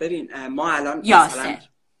رفت. ببین ما الان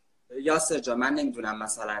یاسر جان، من نمیدونم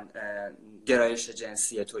مثلا گرایش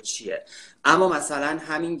جنسی تو چیه، اما مثلا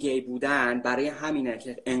همین گی بودن برای همینه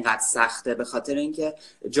که انقدر سخته، به خاطر اینکه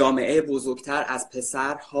جامعه بزرگتر از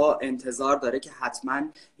پسرها انتظار داره که حتما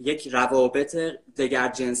یک روابط دگر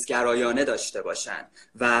جنسگرایانه داشته باشن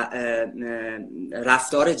و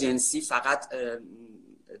رفتار جنسی فقط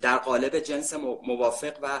در قالب جنس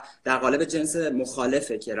موافق و در قالب جنس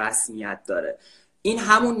مخالفه که رسمیت داره. این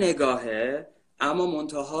همون نگاهه، اما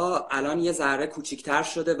منتها الان یه ذره کوچیک‌تر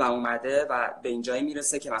شده و اومده و به این جایی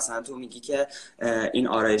میرسه که مثلا تو میگی که این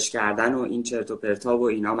آرایش کردن و این چرت و پرتا و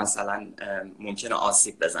اینا مثلا ممکنه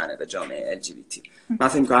آسیب بزنه به جامعه LGBT. من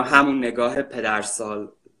فکر می‌کنم همون نگاه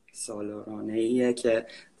پدرسالارانه‌ایه که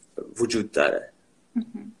وجود داره.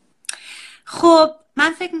 خب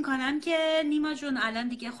من فکر میکنم که نیما جون الان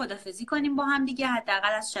دیگه خدافزی کنیم با هم دیگه،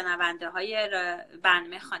 حداقل از شنونده های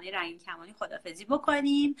برنامه خانه رنگین کمانی خدافزی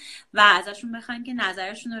بکنیم و ازشون بخوایم که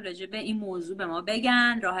نظرشون رو راجع به این موضوع به ما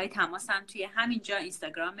بگن. راههای تماس هم توی همینجا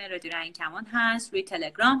اینستاگرام رادیو رنگین کمان هست، روی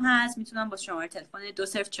تلگرام هست، میتونم با شماره تلفن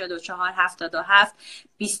 2044 77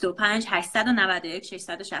 25 891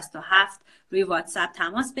 667 روی واتساپ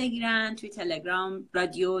تماس بگیرن. توی تلگرام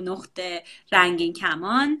رادیو نقطه رنگین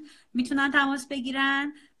کمان میتونن تماس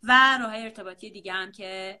بگیرن و راههای ارتباطی دیگه هم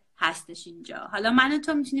که هستش اینجا. حالا من و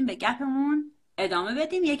تو میتونیم به گپمون ادامه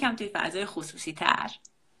بدیم یکم توی فضای خصوصی تر.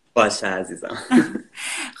 باشه عزیزم.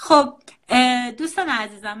 خب دوستان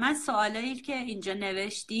عزیزم، من سوالایی که اینجا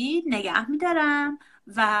نوشتید نگه میدارم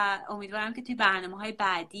و امیدوارم که توی برنامه‌های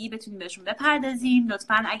بعدی بتونیم بهشون بپردازیم.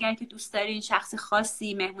 لطفاً اگر که دوست دارین شخص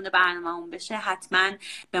خاصی مهمون برنامه‌مون بشه حتما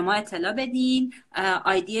به ما اطلاع بدین.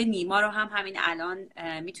 آیدی نیما رو هم همین الان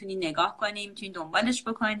میتونین نگاه کنین، میتونین دنبالش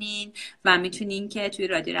بکنین و میتونین که توی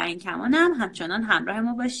رادیو رنگین کمان هم همچنان همراه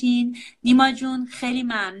ما باشین. نیما جون خیلی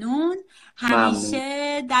ممنون.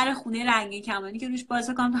 همیشه در خونه رنگین کمانی که روش باز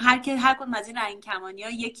کنم، هر کدوم از این رنگین کمانی‌ها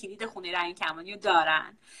یک کلید خونه رنگین کمانی رو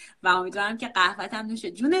دارن و امیدوارم که قهوه‌ت هم نوش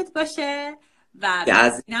جونت باشه و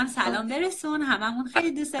اینم سلام برسون. هممون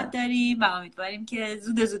خیلی دوستت داریم و امیدواریم که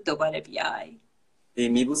زود دوباره بیای.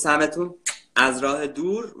 میبوسمتون از راه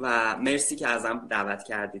دور و مرسی که ازم دعوت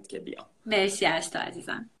کردید که بیام. مرسی از تو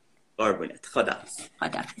عزیزم. قربونت. خداحافظ.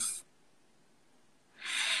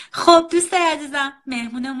 خب دوستای عزیزم،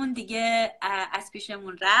 مهمونمون دیگه از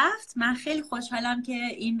پیشمون رفت. من خیلی خوشحالم که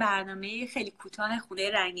این برنامه خیلی کوتاه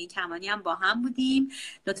خونه رنگین کمانی هم با هم بودیم.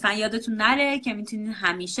 لطفا یادتون نره که میتونین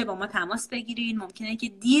همیشه با ما تماس بگیرین. ممکنه که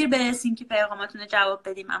دیر برسیم که پیغاماتون رو جواب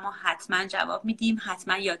بدیم، اما حتما جواب میدیم.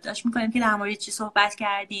 حتما یادداشت میکنیم که در مورد چی صحبت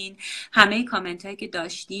کردین. همه کامنت هایی که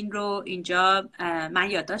داشتین رو اینجا من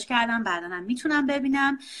یادداشت کردم، بعدا هم میتونم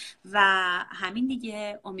ببینم. و همین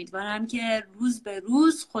دیگه، امیدوارم که روز به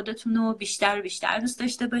روز خودتون رو بیشتر و بیشتر دوست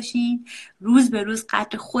داشته باشین. روز به روز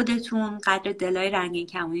قدر خودتون، قدر دلای رنگین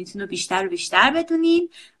کمانیتون رو بیشتر و بیشتر بدونین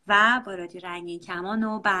و با رادیو رنگین کمان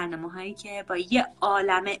و برنامه هایی که با یه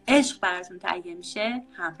عالم عشق براتون تهیه میشه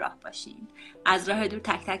همراه باشین. از راه دور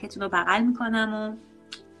تک تکتون رو بغل میکنم و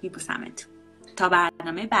میبوسمتون. تا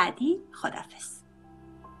برنامه بعدی، خداحافظ.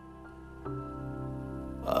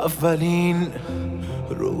 اولین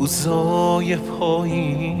روزای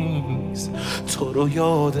پاییز تو رو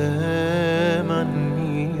یاد من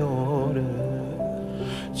میاره،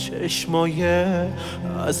 چشمای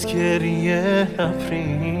از گریه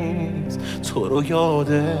لبریز تو رو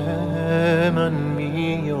یاد من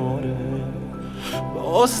میاره.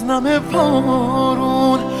 باز نم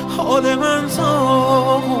بارون حال من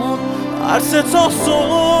تاون، عرصه تا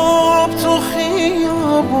صبح تو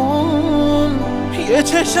خیابون، یه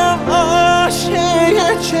چشم عشقه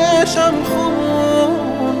یه چشم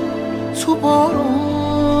خون، تو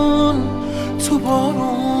بارون تو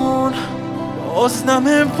بارون. باز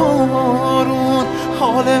نم بارون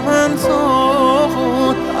حال من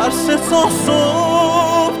تاون، عرصه تا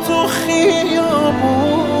صبح تو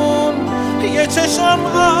خیابون، یه چشم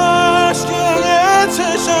عشقه یه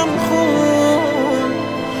چشم خون،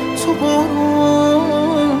 تو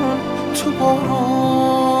بارون تو بارون.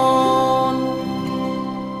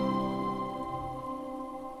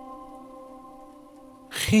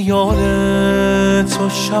 خیال تو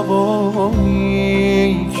شبایی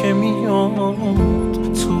که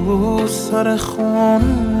میاد تو سر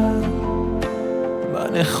خونه،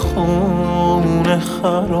 من خونه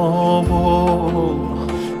خرابو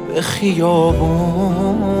به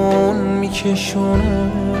خیابون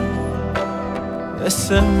میکشونه.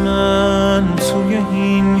 مثل من توی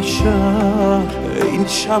این شهر این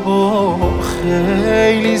شبا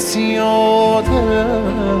خیلی زیاده،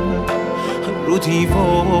 رو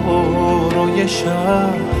دیوارای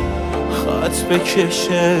شهر خط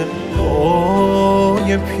بکشه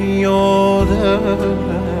پای پیاده.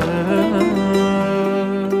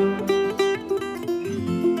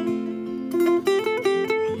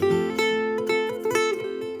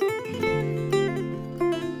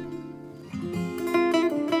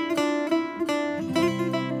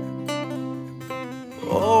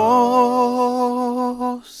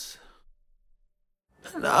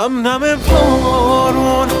 نم نم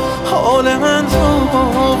بارون حال من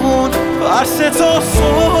تاون، عرصه تا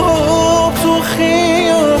صبح تو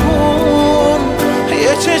خیابون،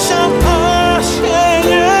 یه چشم عشقه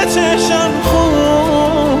یه چشم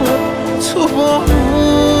خون، تو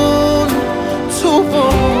بارون تو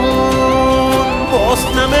بارون. باز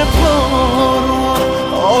نم بارون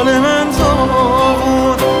حال من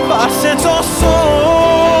تاون، عرصه تا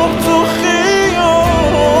صبح تو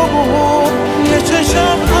خیابون، یه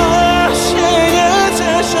چشم عشقه یه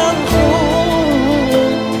چشم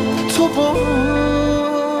خون، تو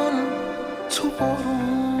بارون تو بارون.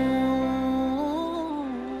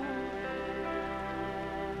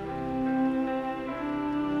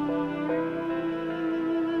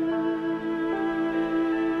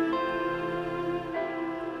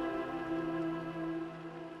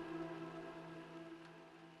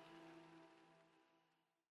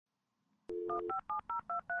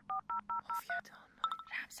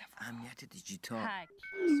 امنیت دیجیتال،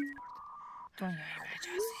 دنیای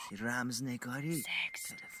مجازی، رمزنگاری، سکس،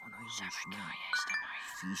 تلفن‌های شبکه‌های گوشی، اجتماعی،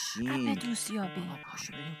 فیشینگ، اپ دوستیابی.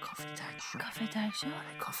 پاشو بریم کافه تکشاخ. کافه تکشاخ؟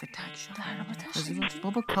 آره کافه تکشاخ. در رابطه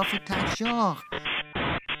بابا کافه تکشاخ.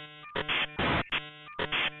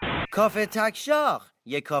 کافه تکشاخ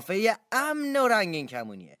یه کافه امن و رنگین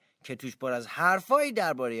کمونیه که توش پر از حرفایی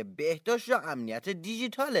درباره بهداشت و امنیت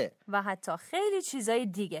دیجیتاله و حتی خیلی چیزای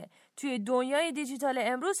دیگه. توی دنیای دیجیتال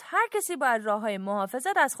امروز هر کسی باید راههای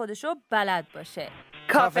محافظت از خودشو بلد باشه.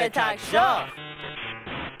 کافه تکشاخ.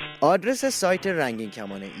 آدرس سایت رنگین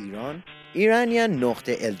کمان ایران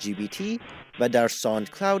iranian.lgbt و در ساوند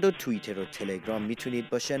کلاود و توییتر و تلگرام میتونید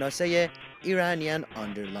با شناسه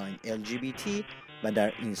iranian_lgbt و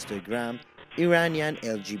در اینستاگرام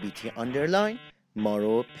iranian_lgbt ما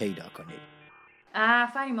رو پیدا کنید.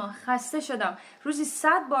 فریمان خسته شدم. روزی 100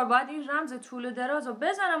 بار باید این رمز طول و دراز رو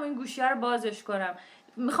بزنم و این گوشیه رو بازش کنم.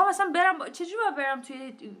 میخوام اصلا برم چجوری باید برم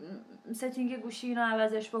توی ستینگ گوشی اینو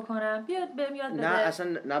عوضش بکنم؟ بهم یاد بده. نه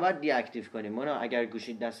اصلا نباید دی اکتیو کنیم. مونا اگر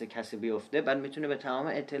گوشی دست کسی بیفته بعد میتونه به تمام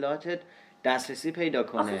اطلاعاتت دسترسی پیدا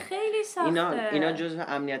کنه. آخه خیلی سخته. اینا جزء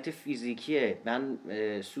امنیت فیزیکیه. من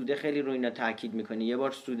سوده خیلی روی اینا تاکید میکنه. یه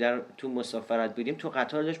بار سوده تو مسافرت بودیم، تو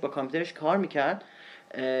قطار داشت با کامپیوترش کار میکرد،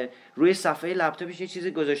 روی صفحه لپتاپش یه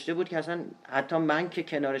چیزی گذاشته بود که اصلا حتی من که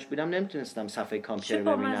کنارش بودم نمیتونستم صفحه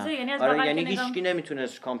کامپیوتر ببینم. یعنی هیچکی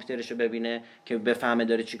نمیتونست کامپیوترشو ببینه که بفهمه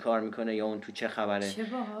داره چی کار میکنه یا اون تو چه خبره.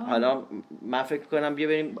 حالا من فکر کنم بیا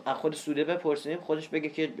بریم از خود سوده بپرسیم، خودش بگه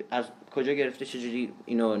که از کجا گرفته، چجوری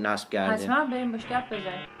اینو نصب کرده. حتما بریم باش گپ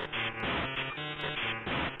بزنیم.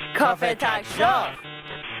 کافه تکشاف.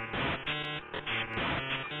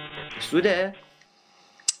 سوده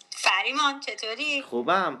فریمان چطوری؟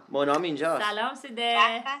 خوبم. منام اینجاست. سلام سوده.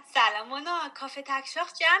 سلام مونا. کافه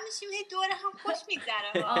تکشاف جمع میشیم، هی دور هم خوش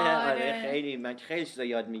میگذره. آره خیلی، من خیلی چیزا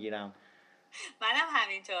یاد میگیرم. منم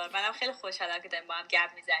همینطور. منم خیلی خوشحالم که داریم با هم گپ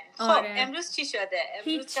میزنیم. خب آره. امروز چی شده؟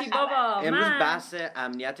 هیچی بابا. امروز بحث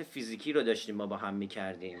امنیت فیزیکی رو داشتیم ما با هم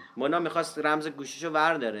میکردیم. مونا میخواست رمز گوشیشو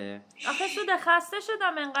ورداره. آخه سوده خسته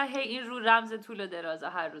شدم انقدر هی این رو رمز طول و درازا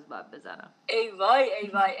هر روز باید بزنم. ای وای ای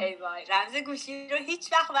وای ای وای. رمز گوشی رو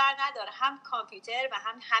هیچ وقت ور نداره. هم کامپیوتر و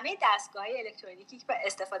هم همه دستگاه‌های الکترونیکی که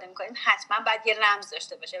استفاده می‌کنیم حتما باید یه رمز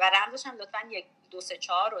داشته باشه و رمزش هم لطفاً 1 2 3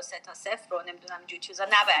 4 و 3 تا 0 رو نمیدونم اینجور چیزا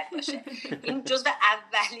نباید باشه. این جزو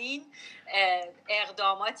اولین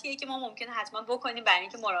اقداماتیه که ما ممکنه حتما بکنیم برای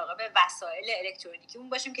اینکه مراقب وسایل الکترونیکیمون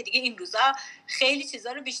باشیم که دیگه این روزا خیلی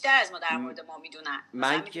چیزا رو بیشتر از ما در مورد ما میدونن.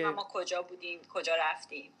 مثلا ما کجا بودیم، کجا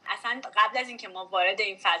رفتیم. اصلا قبل از اینکه ما وارد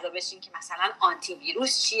این فضا بشیم که مثلا آنتی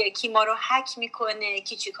ویروس چیه، کی ما رو هک میکنه،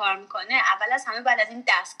 کی چی کار میکنه، اول از همه بعد از این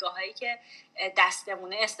دستگاهایی که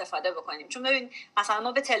دستمونه استفاده بکنیم. چون ببین مثلا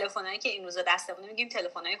ما به تلفنایی که این روزا دستمونه میگیم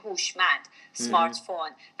تلفن‌های هوشمند، اسمارت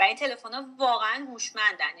فون، و این تلفن‌ها واقعا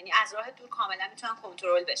هوشمندن، یعنی از راه دور کاملا میتونن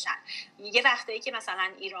کنترل بشن. یه وقتایی که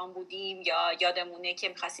مثلا ایران بودیم یا یادمونه که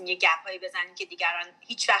می‌خواستیم یه گپ‌هایی بزنیم که دیگران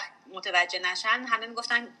هیچ وقت متوجه نشن، همه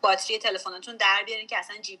میگفتن باتری تلفنتون در بیارین که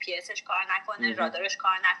اصلا جی پی اسش کار نکنه، رادارش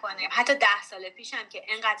کار نکنه. حتی 10 سال پیش هم که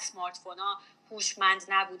اینقدر اسمارت فون‌ها هوشمند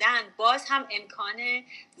نبودن، باز هم امکان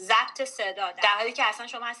ضبط صدا در حالی که اصلا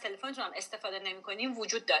شما از تلفنتون هم استفاده نمی‌کنین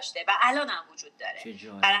وجود داشته و الان هم وجود داره.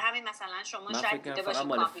 برای همین مثلا شما شاید دیده باشین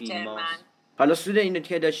کامپیوتر من. حالا سود اینو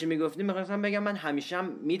که داشتی میگفتی می‌خواستم بگم من همیشه هم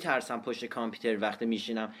میترسم پشت کامپیوتر وقتی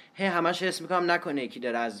میشینم، همش حس می‌کنم نکنه یکی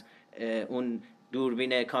داره از اون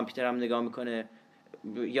دوربین کامپیوترم نگاه میکنه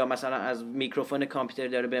یا مثلا از میکروفون کامپیوتر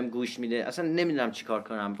داره بهم گوش میده، اصلا نمیدونم چیکار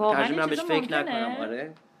کنم. ترجمه بهش فکر نکنم.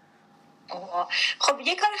 آره خب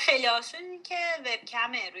یه کار خیلی آسونه اینه که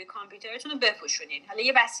وبکم روی کامپیوترتون رو بپوشونین. حالا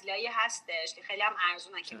یه وسیله‌ای هستش که خیلی هم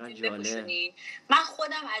ارزونه که میتونید بپوشونین. من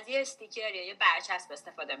خودم از یه استیکر یا یه برچسب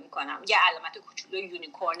استفاده میکنم، یه علامت کوچولو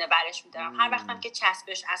یونیکورن برش می‌دارم. هر وقتم که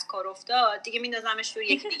چسبش از کار افتاد دیگه میندازمش روی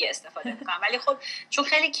یکی دیگه استفاده میکنم. ولی خب چون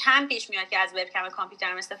خیلی کم پیش میاد که از وبکم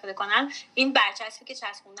کامپیوترم استفاده کنم، این برچسبی که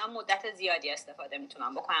چسبوندم مدت زیادی استفاده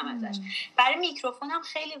میتونم بکنم ازش. برای میکروفونم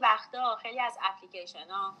خیلی وقتا خیلی از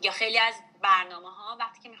اپلیکیشن‌ها یا خیلی از برنامه‌ها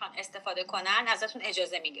وقتی که میخوان استفاده کنن ازتون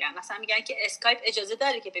اجازه میگیرن. مثلا میگن که اسکایپ اجازه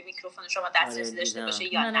داره که به میکروفون شما دسترسی داشته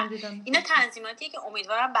باشه یا نه. اینا تنظیماتیه که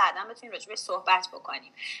امیدوارم بعداً بتونیم راجع بهش صحبت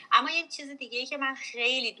بکنیم. اما یه چیز دیگه‌ای که من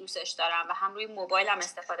خیلی دوستش دارم و هم روی موبایلم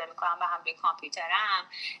استفاده میکنم و هم روی کامپیوترم،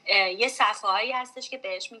 یه صفحه‌هایی هستش که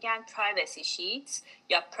بهش میگن privacy sheets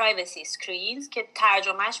یا privacy screens که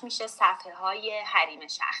ترجمهش میشه صفحه‌های حریم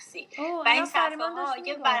شخصی. و این صفحه‌ها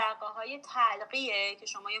یه ورقه‌های تلقیه که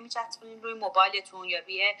شما یا میچسبونید روی موبایلتون یا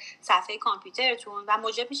روی صفحه کامپیوترتون و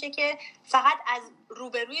موجب میشه که فقط از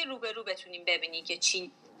روبرو بتونین ببینین که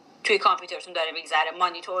چی توی کامپیوترتون داره میگذره.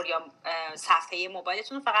 مانیتور یا صفحه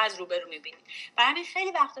موبایلتون رو فقط از روبرو میبینید. برای همین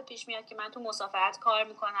خیلی وقتا پیش میاد که من تو مسافرت کار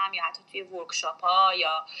میکنم یا حتی توی ورکشاپ ها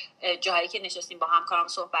یا جاهایی که نشستیم با همکارام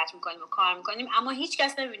صحبت میکنیم و کار میکنیم، اما هیچ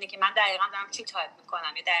کس نمیبینه که من دقیقاً دارم چی تایپ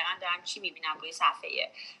میکنم یا دقیقاً دارم چی میبینم روی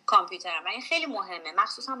صفحه کامپیوترم. و این خیلی مهمه،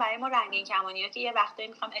 مخصوصا برای ما رنگین کمانی‌ها که یه وقتایی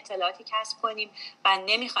میخوام اطلاعاتی کسب کنیم و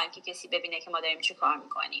نمیخوایم که کسی ببینه که ما داریم چی کار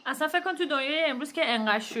میکنیم. اصلا فکر کن تو دنیای امروز که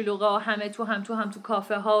انقدر شلوغه و همه تو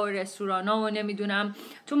کافه ها و رستورانا و نمیدونم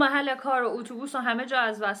تو محل کار و اتوبوس و همه جا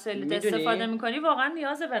از وسایل استفاده میکنی، واقعا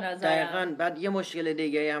نیازه به نظر. دقیقاً. بعد یه مشکل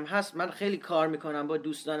دیگه هم هست، من خیلی کار میکنم با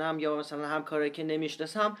دوستانم یا مثلا همکارایی که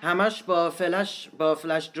نمیشناسم، همش با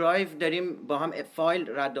فلش درایو داریم با هم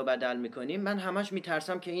فایل رد و بدل میکنیم. من همش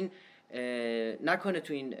میترسم که این نکنه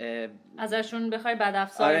تو این ازشون بخوای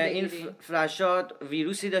بدافزاری بگیری. این فلشات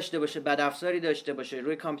ویروسی داشته باشه، بدافزاری داشته باشه،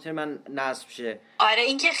 روی کامپیوتر من نصب شه. آره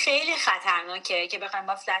این که خیلی خطرناکه که بخوایم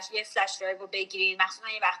با یه فلش درایو رو بگیرین، مخصوصا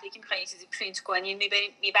یه وقتی که میخواین یه چیزی پرینت کنین،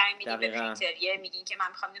 میبرین میدین به پرینتریه، میگین که من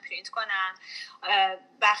میخوام اینو پرینت کنم.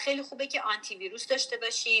 و خیلی خوبه که آنتی ویروس داشته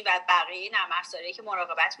باشین و بقیه نرم افزارهایی که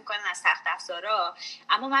مراقبت میکنن از سخت افزارا.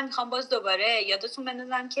 اما من میخوام باز دوباره یادتون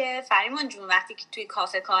بندازم که فریمان جون وقتی که توی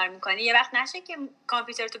کافه کار میکنی یه وقت نشه که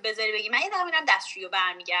کامپیوترتو بذاری بگی من یه دفعه میرم دستشویی رو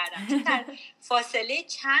برمیگردم، چون در فاصله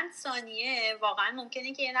چند ثانیه واقعا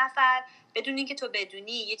ممکنه که یه نفر بدون اینکه تو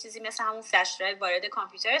بدونی یه چیزی مثل همون فلش درایو وارد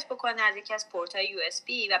کامپیوترت بکنه از یکی از پورت‌های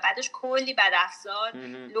USB و بعدش کلی بدافزار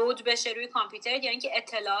لود بشه روی کامپیوتر، یا اینکه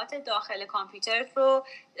اطلاعات داخل کامپیوتر رو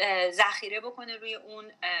ذخیره بکنه روی اون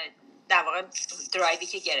در واقع درایوی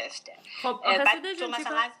که گرفته. خب بعد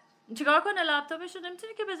مثلا چیکار کنه؟ لپتاپش رو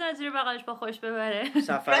نمیتونی که بزنه زیر بغلش با خودش ببره.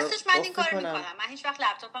 راستش من این کارو میکنم. من هیچ وقت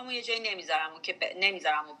لپتاپمو یه جایی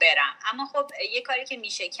نمیذارم و برم. اما خب یه کاری که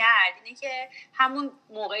میشه کرد اینه که همون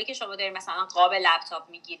موقعی که شما دارین مثلا قاب لپتاپ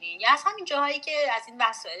میگیرین یا از همین جاهایی که از این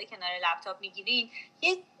وسایل کنار لپتاپ میگیرین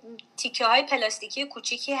یه تیکه‌های پلاستیکی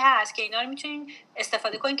کوچیکی هست که اینا رو میتونین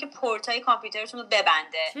استفاده کنین که پورتای کامپیوترتون رو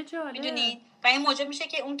ببنده. میدونین؟ و این موجب میشه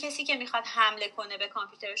که اون کسی که میخواد حمله کنه به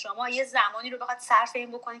کامپیوتر شما یه زمانی رو بخواد صرف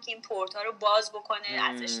این بکنه که این پورتا رو باز بکنه،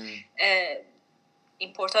 ازش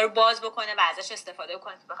این پورتا رو باز بکنه و ازش استفاده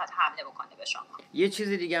کنه که بخواد حمله بکنه به شما. یه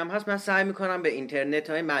چیزی دیگه هم هست، من سعی میکنم به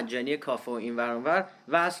اینترنت‌های مجانی کافه و این ور اون ور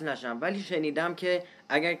وصل نشم، ولی شنیدم که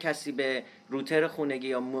اگر کسی به روتر خونگی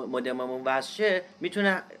یا مودممون وصل شه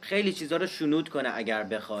میتونه خیلی چیزا رو شنود کنه اگر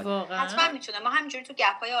بخواد. حتما میتونه. ما همینجوری تو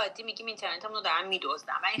گپ‌های عادی میگیم اینترنتمون رو دارن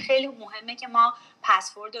میدزدن و این خیلی مهمه که ما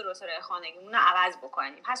پسورد روتر خانگیمون رو عوض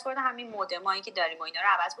بکنیم، پسورد همین مودمایی که داریم و اینا رو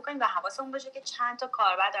عوض بکنیم و حواسمون باشه که چند تا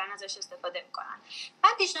کاربر دارن ازش استفاده میکنن. من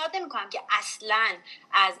پیشنهاد نمیکنم که اصلا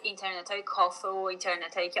از اینترنت‌های کافه و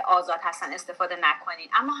اینترنت‌هایی که آزاد هستن استفاده نکنین،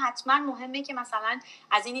 اما حتما مهمه که مثلا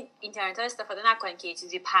از این اینترنت‌ها استفاده نکنین که یه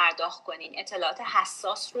چیزی پرداخت کنین، اطلاعات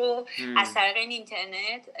حساس رو از طریق این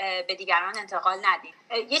اینترنت به دیگران انتقال ندین.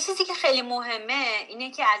 یه چیزی که خیلی مهمه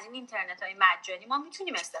اینه که از این اینترنت‌های مجانی ما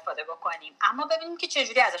میتونیم استفاده بکنیم، اما ببینیم که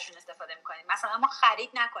چجوری ازشون استفاده میکنیم. مثلا ما خرید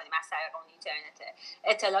نکنیم از طریق اون اینترنت،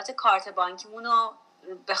 اطلاعات کارت بانکیمون رو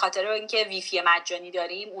به خاطر اینکه ویفی مجانی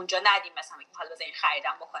داریم اونجا ندیم، مثلا حالا بذارین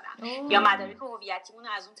خریدم بکنم، یا مدارک هویتیمون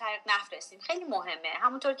رو از اون طریق نفرستیم. خیلی مهمه.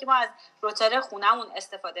 همونطور که ما از روتر خونمون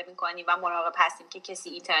استفاده میکنیم و مراقب هستیم که کسی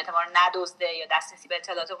اینترنت ما رو ندزده یا دسترسی به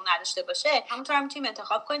اطلاعاتمون نداشته باشه، همونطور هم میتونیم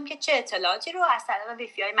انتخاب کنیم که چه اطلاعاتی رو از طریق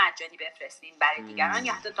ویفی های مجانی بفرستیم برای دیگران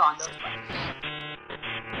یا حتی دانلود کنیم.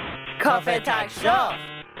 کافه تکشاف.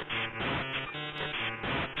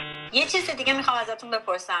 یه چیز دیگه میخوام ازتون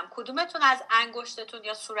بپرسم، کدومتون از انگشتتون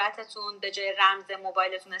یا صورتتون به جای رمز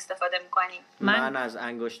موبایلتون استفاده میکنین؟ من از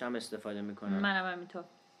انگشتم استفاده میکنم. منم همینطور.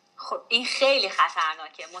 خب این خیلی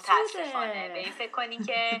خطرناکه متاسفانه. به این فکر کنین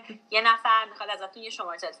که یه نفر میخواد ازتون یه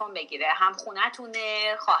شماره تلفن بگیره، هم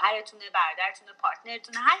خونتونه، خواهرتونه، برادرتونه،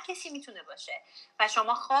 پارتنرتونه، هر کسی میتونه باشه و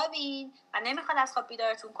شما خوابین و نمیخواد از خواب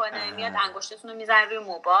بیدارتون کنه، میاد انگشتتون رو میذاره روی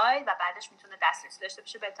موبایل و بعدش میتونه دسترسی داشته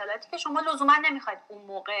باشه به اطلاعاتی که شما لزوما نمیخواید اون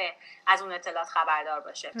موقع از اون اطلاعات خبردار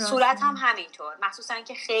باشه. صورت هم همینطور، مخصوصا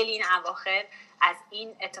که خیلی این اواخر از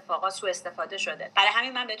این اتفاقات سوء استفاده شده. برای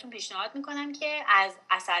همین من بهتون پیشنهاد میکنم که از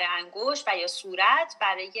اثر انگشت و یا صورت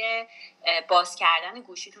برای باز کردن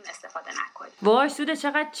گوشیتون استفاده نکنید. وای سوده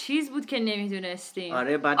چقدر چیز بود که نمیدونستیم.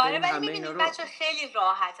 آره ولی ببینید بچه خیلی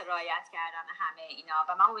راحت رعایت کردن همه اینا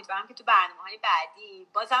و من امیدوارم که تو برنامه‌های بعدی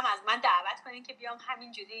بازم از من دعوت کنین که بیام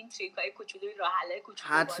همینجوری این تریکای کوچولوی راه حل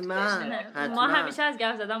کوچولو حتما. ما همیشه از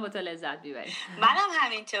گپ زدن با تو لذت میبریم. منم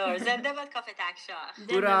همینطور. زنده باد کافه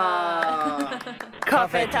تکشاف.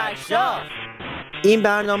 کافه تکشاف. این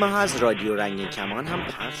برنامه از رادیو رنگین کمان هم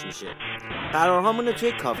پخش میشه. قرارهامون رو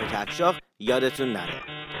توی کافه تکشاف یادتون نره.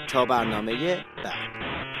 تا برنامه بعد.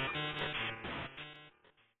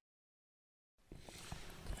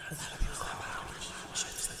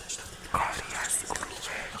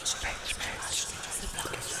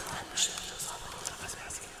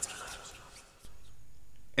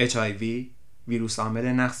 HIV ویروس عامل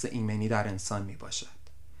نقص ایمنی در انسان می باشد.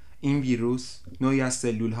 این ویروس نوعی از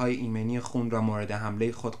سلول‌های ایمنی خون را مورد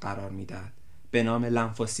حمله خود قرار می‌دهد به نام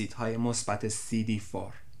لنفوسیت‌های مثبت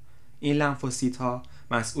CD4. این لنفوسیت‌ها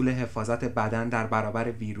مسئول حفاظت بدن در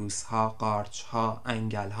برابر ویروس‌ها، قارچ‌ها،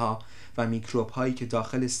 انگل‌ها و میکروب‌هایی که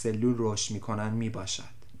داخل سلول رشد می‌کنند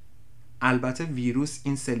میباشد. البته ویروس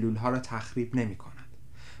این سلول‌ها را تخریب نمی‌کند،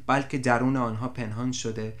 بلکه درون آنها پنهان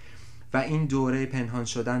شده و این دوره پنهان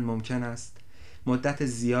شدن ممکن است مدت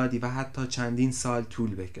زیادی و حتی چندین سال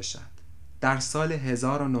طول بکشد. در سال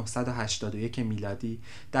 1981 میلادی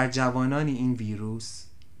در جوانان این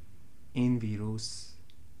ویروس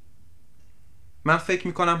من فکر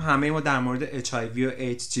میکنم همه ما در مورد HIV و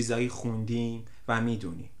ایدز چیزایی خوندیم و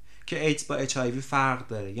میدونیم که ایدز با HIV فرق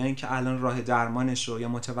داره، یا اینکه الان راه درمانش رو یا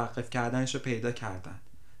متوقف کردنش رو پیدا کردن.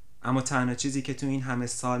 اما تنها چیزی که تو این همه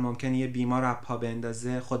سال ممکنه یه بیمار رو پا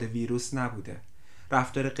بندازه خود ویروس نبوده.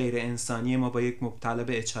 رفتار غیر انسانی ما با یک مبتلا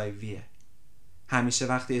به HIVه. همیشه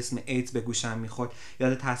وقتی اسم ایدز به گوشم میخورد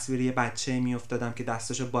یاد تصویر یه بچه میافتادم که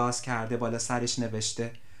دستشو باز کرده بالا سرش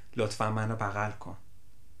نوشته لطفا منو بغل کن.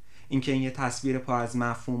 اینکه این یه تصویر پر از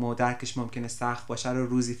مفهوم و درکش ممکنه سخت باشه رو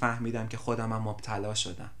روزی فهمیدم که خودم هم مبتلا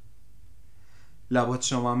شدم. لابد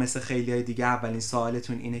شما مثل خیلیای دیگه اولین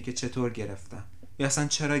سوالتون اینه که چطور گرفتم؟ یا اصلا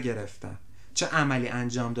چرا گرفتم؟ چه عملی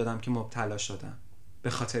انجام دادم که مبتلا شدم؟ به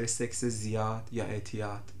خاطر سکس زیاد یا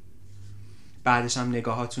اعتیاد؟ بعدش هم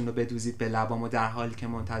نگاهاتون رو بدوزید به لبام و در حالی که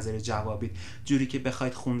منتظر جوابید، جوری که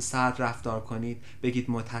بخواید خونسرد رفتار کنید،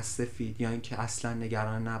 بگید متاسفید یا اینکه اصلا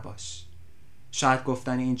نگران نباش. شاید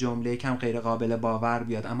گفتن این جمله کم غیر قابل باور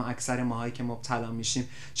بیاد، اما اکثر ماهایی که مبتلا میشیم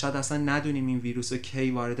شاید اصلا ندونیم این ویروس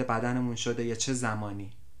کی وارد بدنمون شده یا چه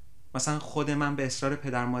زمانی. مثلا خود من به اصرار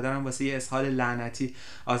پدر مادرم واسه یه اسهال لعنتی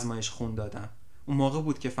آزمایش خون دادم. اون موقع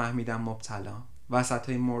بود که فهمیدم مبتلا.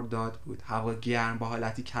 وسطای مرداد بود، هوا گرم با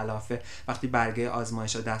حالتی کلافه. وقتی برگه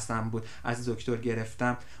آزمایش دستم بود از دکتر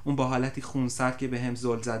گرفتم، اون با حالتی خونسرد که بهم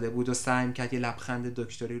زل زده بود و سعی می‌کرد یه لبخند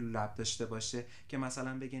دکتری رو لب داشته باشه که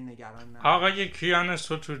مثلا بگه نگران نباش. آقای کیان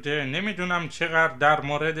ستوده، نمیدونم چقدر در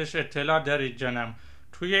موردش اطلاع دارید جنم.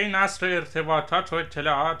 توی این عصر ارتباطات و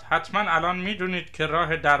اطلاعات حتما الان میدونید که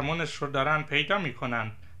راه درمانش رو دارن پیدا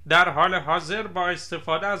میکنن. در حال حاضر با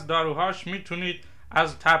استفاده از داروهاش میتونید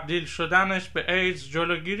از تبدیل شدنش به ایدز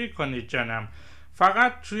جلوگیری کنید جنم.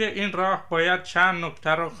 فقط توی این راه باید چند نکته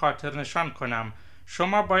رو خاطر نشان کنم.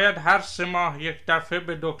 شما باید هر 3 ماه یک دفعه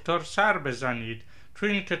به دکتر سر بزنید. تو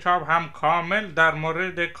این کتاب هم کامل در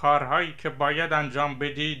مورد کارهایی که باید انجام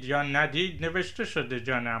بدید یا ندید نوشته شده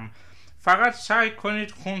جانم. فقط سعی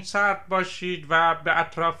کنید خونسرد باشید و به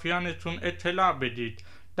اطرافیانتون اطلاع بدید.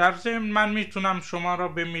 در ضمن من میتونم شما را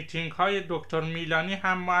به میتینگ های دکتر میلانی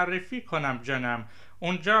هم معرفی کنم جانم.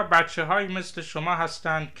 اونجا بچه های مثل شما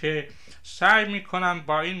هستند که سعی میکنن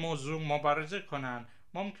با این موضوع مبارزه کنن.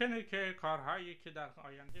 ممکنه که کارهایی که در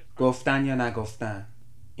آینده گفتن یا نگفتن،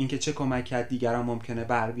 اینکه چه کمک کرد دیگران ممکنه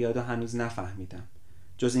بر بیاد و هنوز نفهمیدم،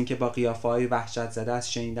 جز اینکه با قیافه‌های وحشت زده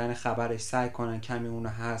از شنیدن خبرش سعی کنن کمی اونو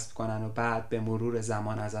حذف کنن و بعد به مرور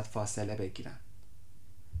زمان ازت فاصله بگیرن.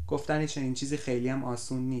 گفتن چنین چیزی خیلی هم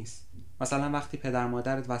آسون نیست. مثلا وقتی پدر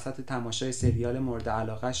مادرت وسط تماشای سریال مورد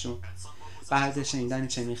علاقه شون بعد شنیدن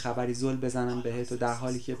چنین خبری زل بزنن بهت و در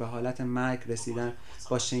حالی که به حالت مرگ رسیدن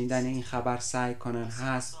با شنیدن این خبر سعی کنن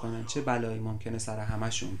حذف کنن، چه بلایی ممکنه سر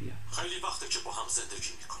همشون بیاد. خیلی وقته که با هم زندگی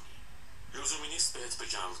میکنی، لزومی نیست بهت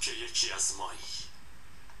بگم که یکی از مایی.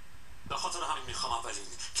 به خاطر همین میخوام اولین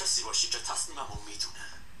کسی باشی که تصمیممو میدونه.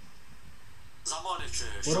 زمانی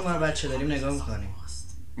که برو ما بچه داریم نگاه میکنیم.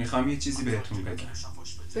 میخوام یه چیزی بهتون بگم.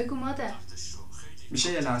 بگو مادر.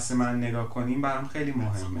 میشه یه لحظه من نگاه کنیم؟ برام خیلی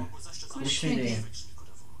مهمه. گوش میدیم.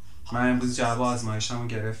 من امروز جواب آزمایشمو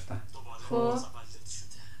گرفتم. خب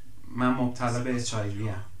من مبتلا به HIV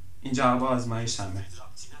ام. این جواب آزمایشمه.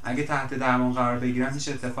 اگه تحت درمان قرار بگیرم هیچ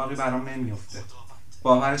اتفاقی برام نمیفته.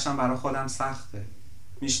 باورشم برای خودم سخته.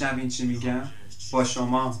 میشنوین چی میگم؟ با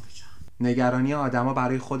شما نگرانی آدما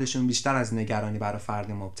برای خودشون بیشتر از نگرانی برای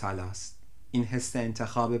فرد مبتلاست. این حس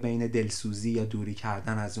انتخاب بین دلسوزی یا دوری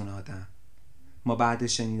کردن از اون آدم. ما بعد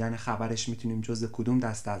شنیدن خبرش میتونیم جزء کدوم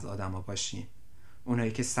دسته از آدما باشیم؟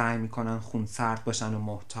 اونایی که سعی میکنن خونسرد باشن و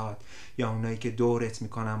محتاط، یا اونایی که دورت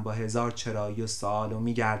میکنن با 1000 چرایی و سوال و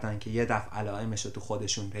میگردن که یه دفعه علائمش تو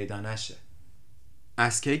خودشون پیدا نشه؟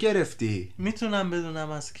 از کی گرفتی؟ میتونم بدونم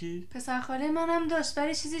از کی؟ پسر خاله منم داشت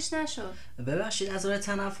ولی چیزیش نشد. ببخشید از راه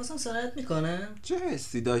تنفسم سرایت میکنه؟ چه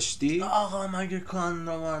حسی داشتی؟ آقا مگه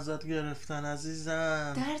کاندوم ازت گرفتن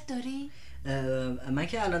عزیزم؟ درد داری؟ من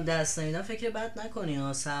که الان دست نمیدم فکر بد نکنی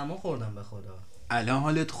ها، سرما خوردم به خدا. الان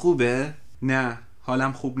حالت خوبه؟ نه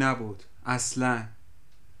حالم خوب نبود اصلا.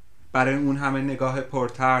 برای اون همه نگاه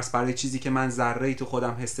پرترس، برای چیزی که من ذره‌ای تو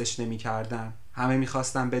خودم حسش نمی کردم، همه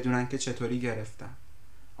میخواستم بدونن که چطوری گرفتم،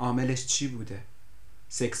 عاملش چی بوده.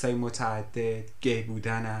 سکسای متعدد، گی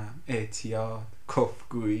بودنم، اعتیاد،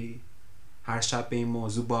 کفگویی. هر شب به این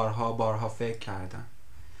موضوع بارها فکر کردم.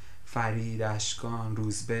 فرید، اشکان،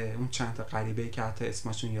 روزبه، اون چند تا غریبه‌ای که حتی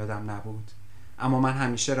اسمشون یادم نبود، اما من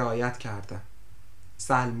همیشه رعایت کردم.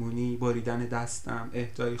 سلمونی، بریدن دستم،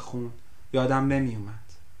 اهدای خون، یادم نمی اومد.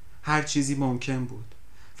 هر چیزی ممکن بود،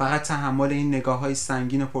 فقط تحمل این نگاه‌های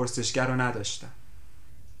سنگین و پرسشگر رو نداشتم.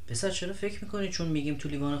 پسر چرا فکر میکنی چون میگیم تو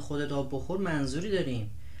لیوان خودت آب بخور منظوری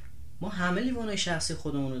داریم؟ ما همه لیوانای شخصی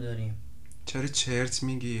خودمونو داریم. چرا چرت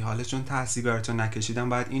میگی؟ حالا چون تحصیلاتو نکشیدم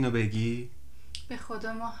باید اینو بگی؟ به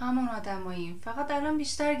خدا ما همون آدماییم، فقط الان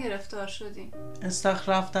بیشتر گرفتار شدیم.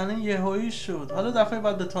 استخر رفتن یهویی شد، حالا دفعه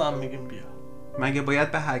بعد به تو هم میگیم بیا. مگه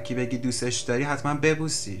باید به هر کی بگی دوستش داری حتما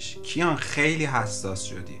ببوسیش؟ کیان خیلی حساس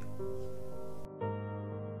شدی.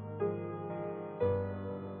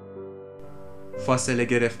 فاصله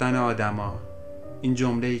گرفتن آدما، این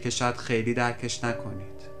جمله‌ای که شاید خیلی درکش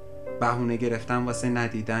نکنید. بهونه گرفتن واسه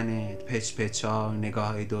ندیدنت، پچ پچا،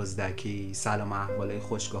 نگاه‌های دزدکی، سلام احوالای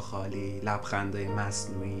خشک و خالی، لبخندای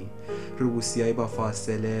مصنوعی، روبوسیای با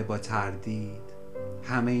فاصله، با تردید،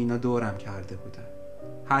 همه اینا دورم کرده بودن.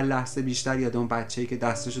 هر لحظه بیشتر یاد اون بچه‌ای که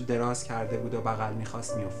دستشو دراز کرده بود و بغل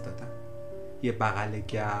می‌خواست می‌افتادم. یه بغل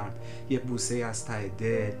گرم، یه بوسه از ته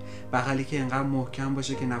دل، بغلی که انقدر محکم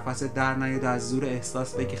باشه که نفس در نیاد از زور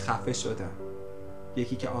احساس بگی خفه شدم.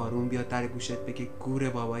 یکی که آروم بیاد در گوشت بگه گور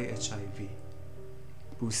بابای HIV.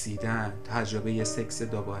 بوسیدن، تجربه یه سکس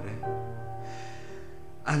دوباره.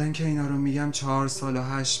 الان که اینا رو میگم 4 سال و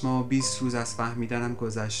 8 ماه و 20 روز از فهمیدنم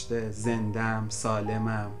گذشته. زندم،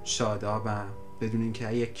 سالمم، شادابم، بدون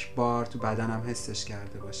اینکه یک بار تو بدنم حسش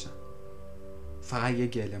کرده باشم. فقط یه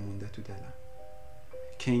گله مونده تو دلم،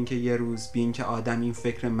 که اینکه یه روز بی اینکه آدم این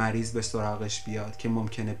فکر مریض به سراغش بیاد که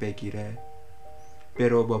ممکنه بگیره،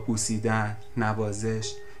 برو با بوسیدن،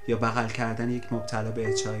 نوازش یا بغل کردن یک مبتلا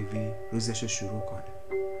به HIV روزشو شروع کنه.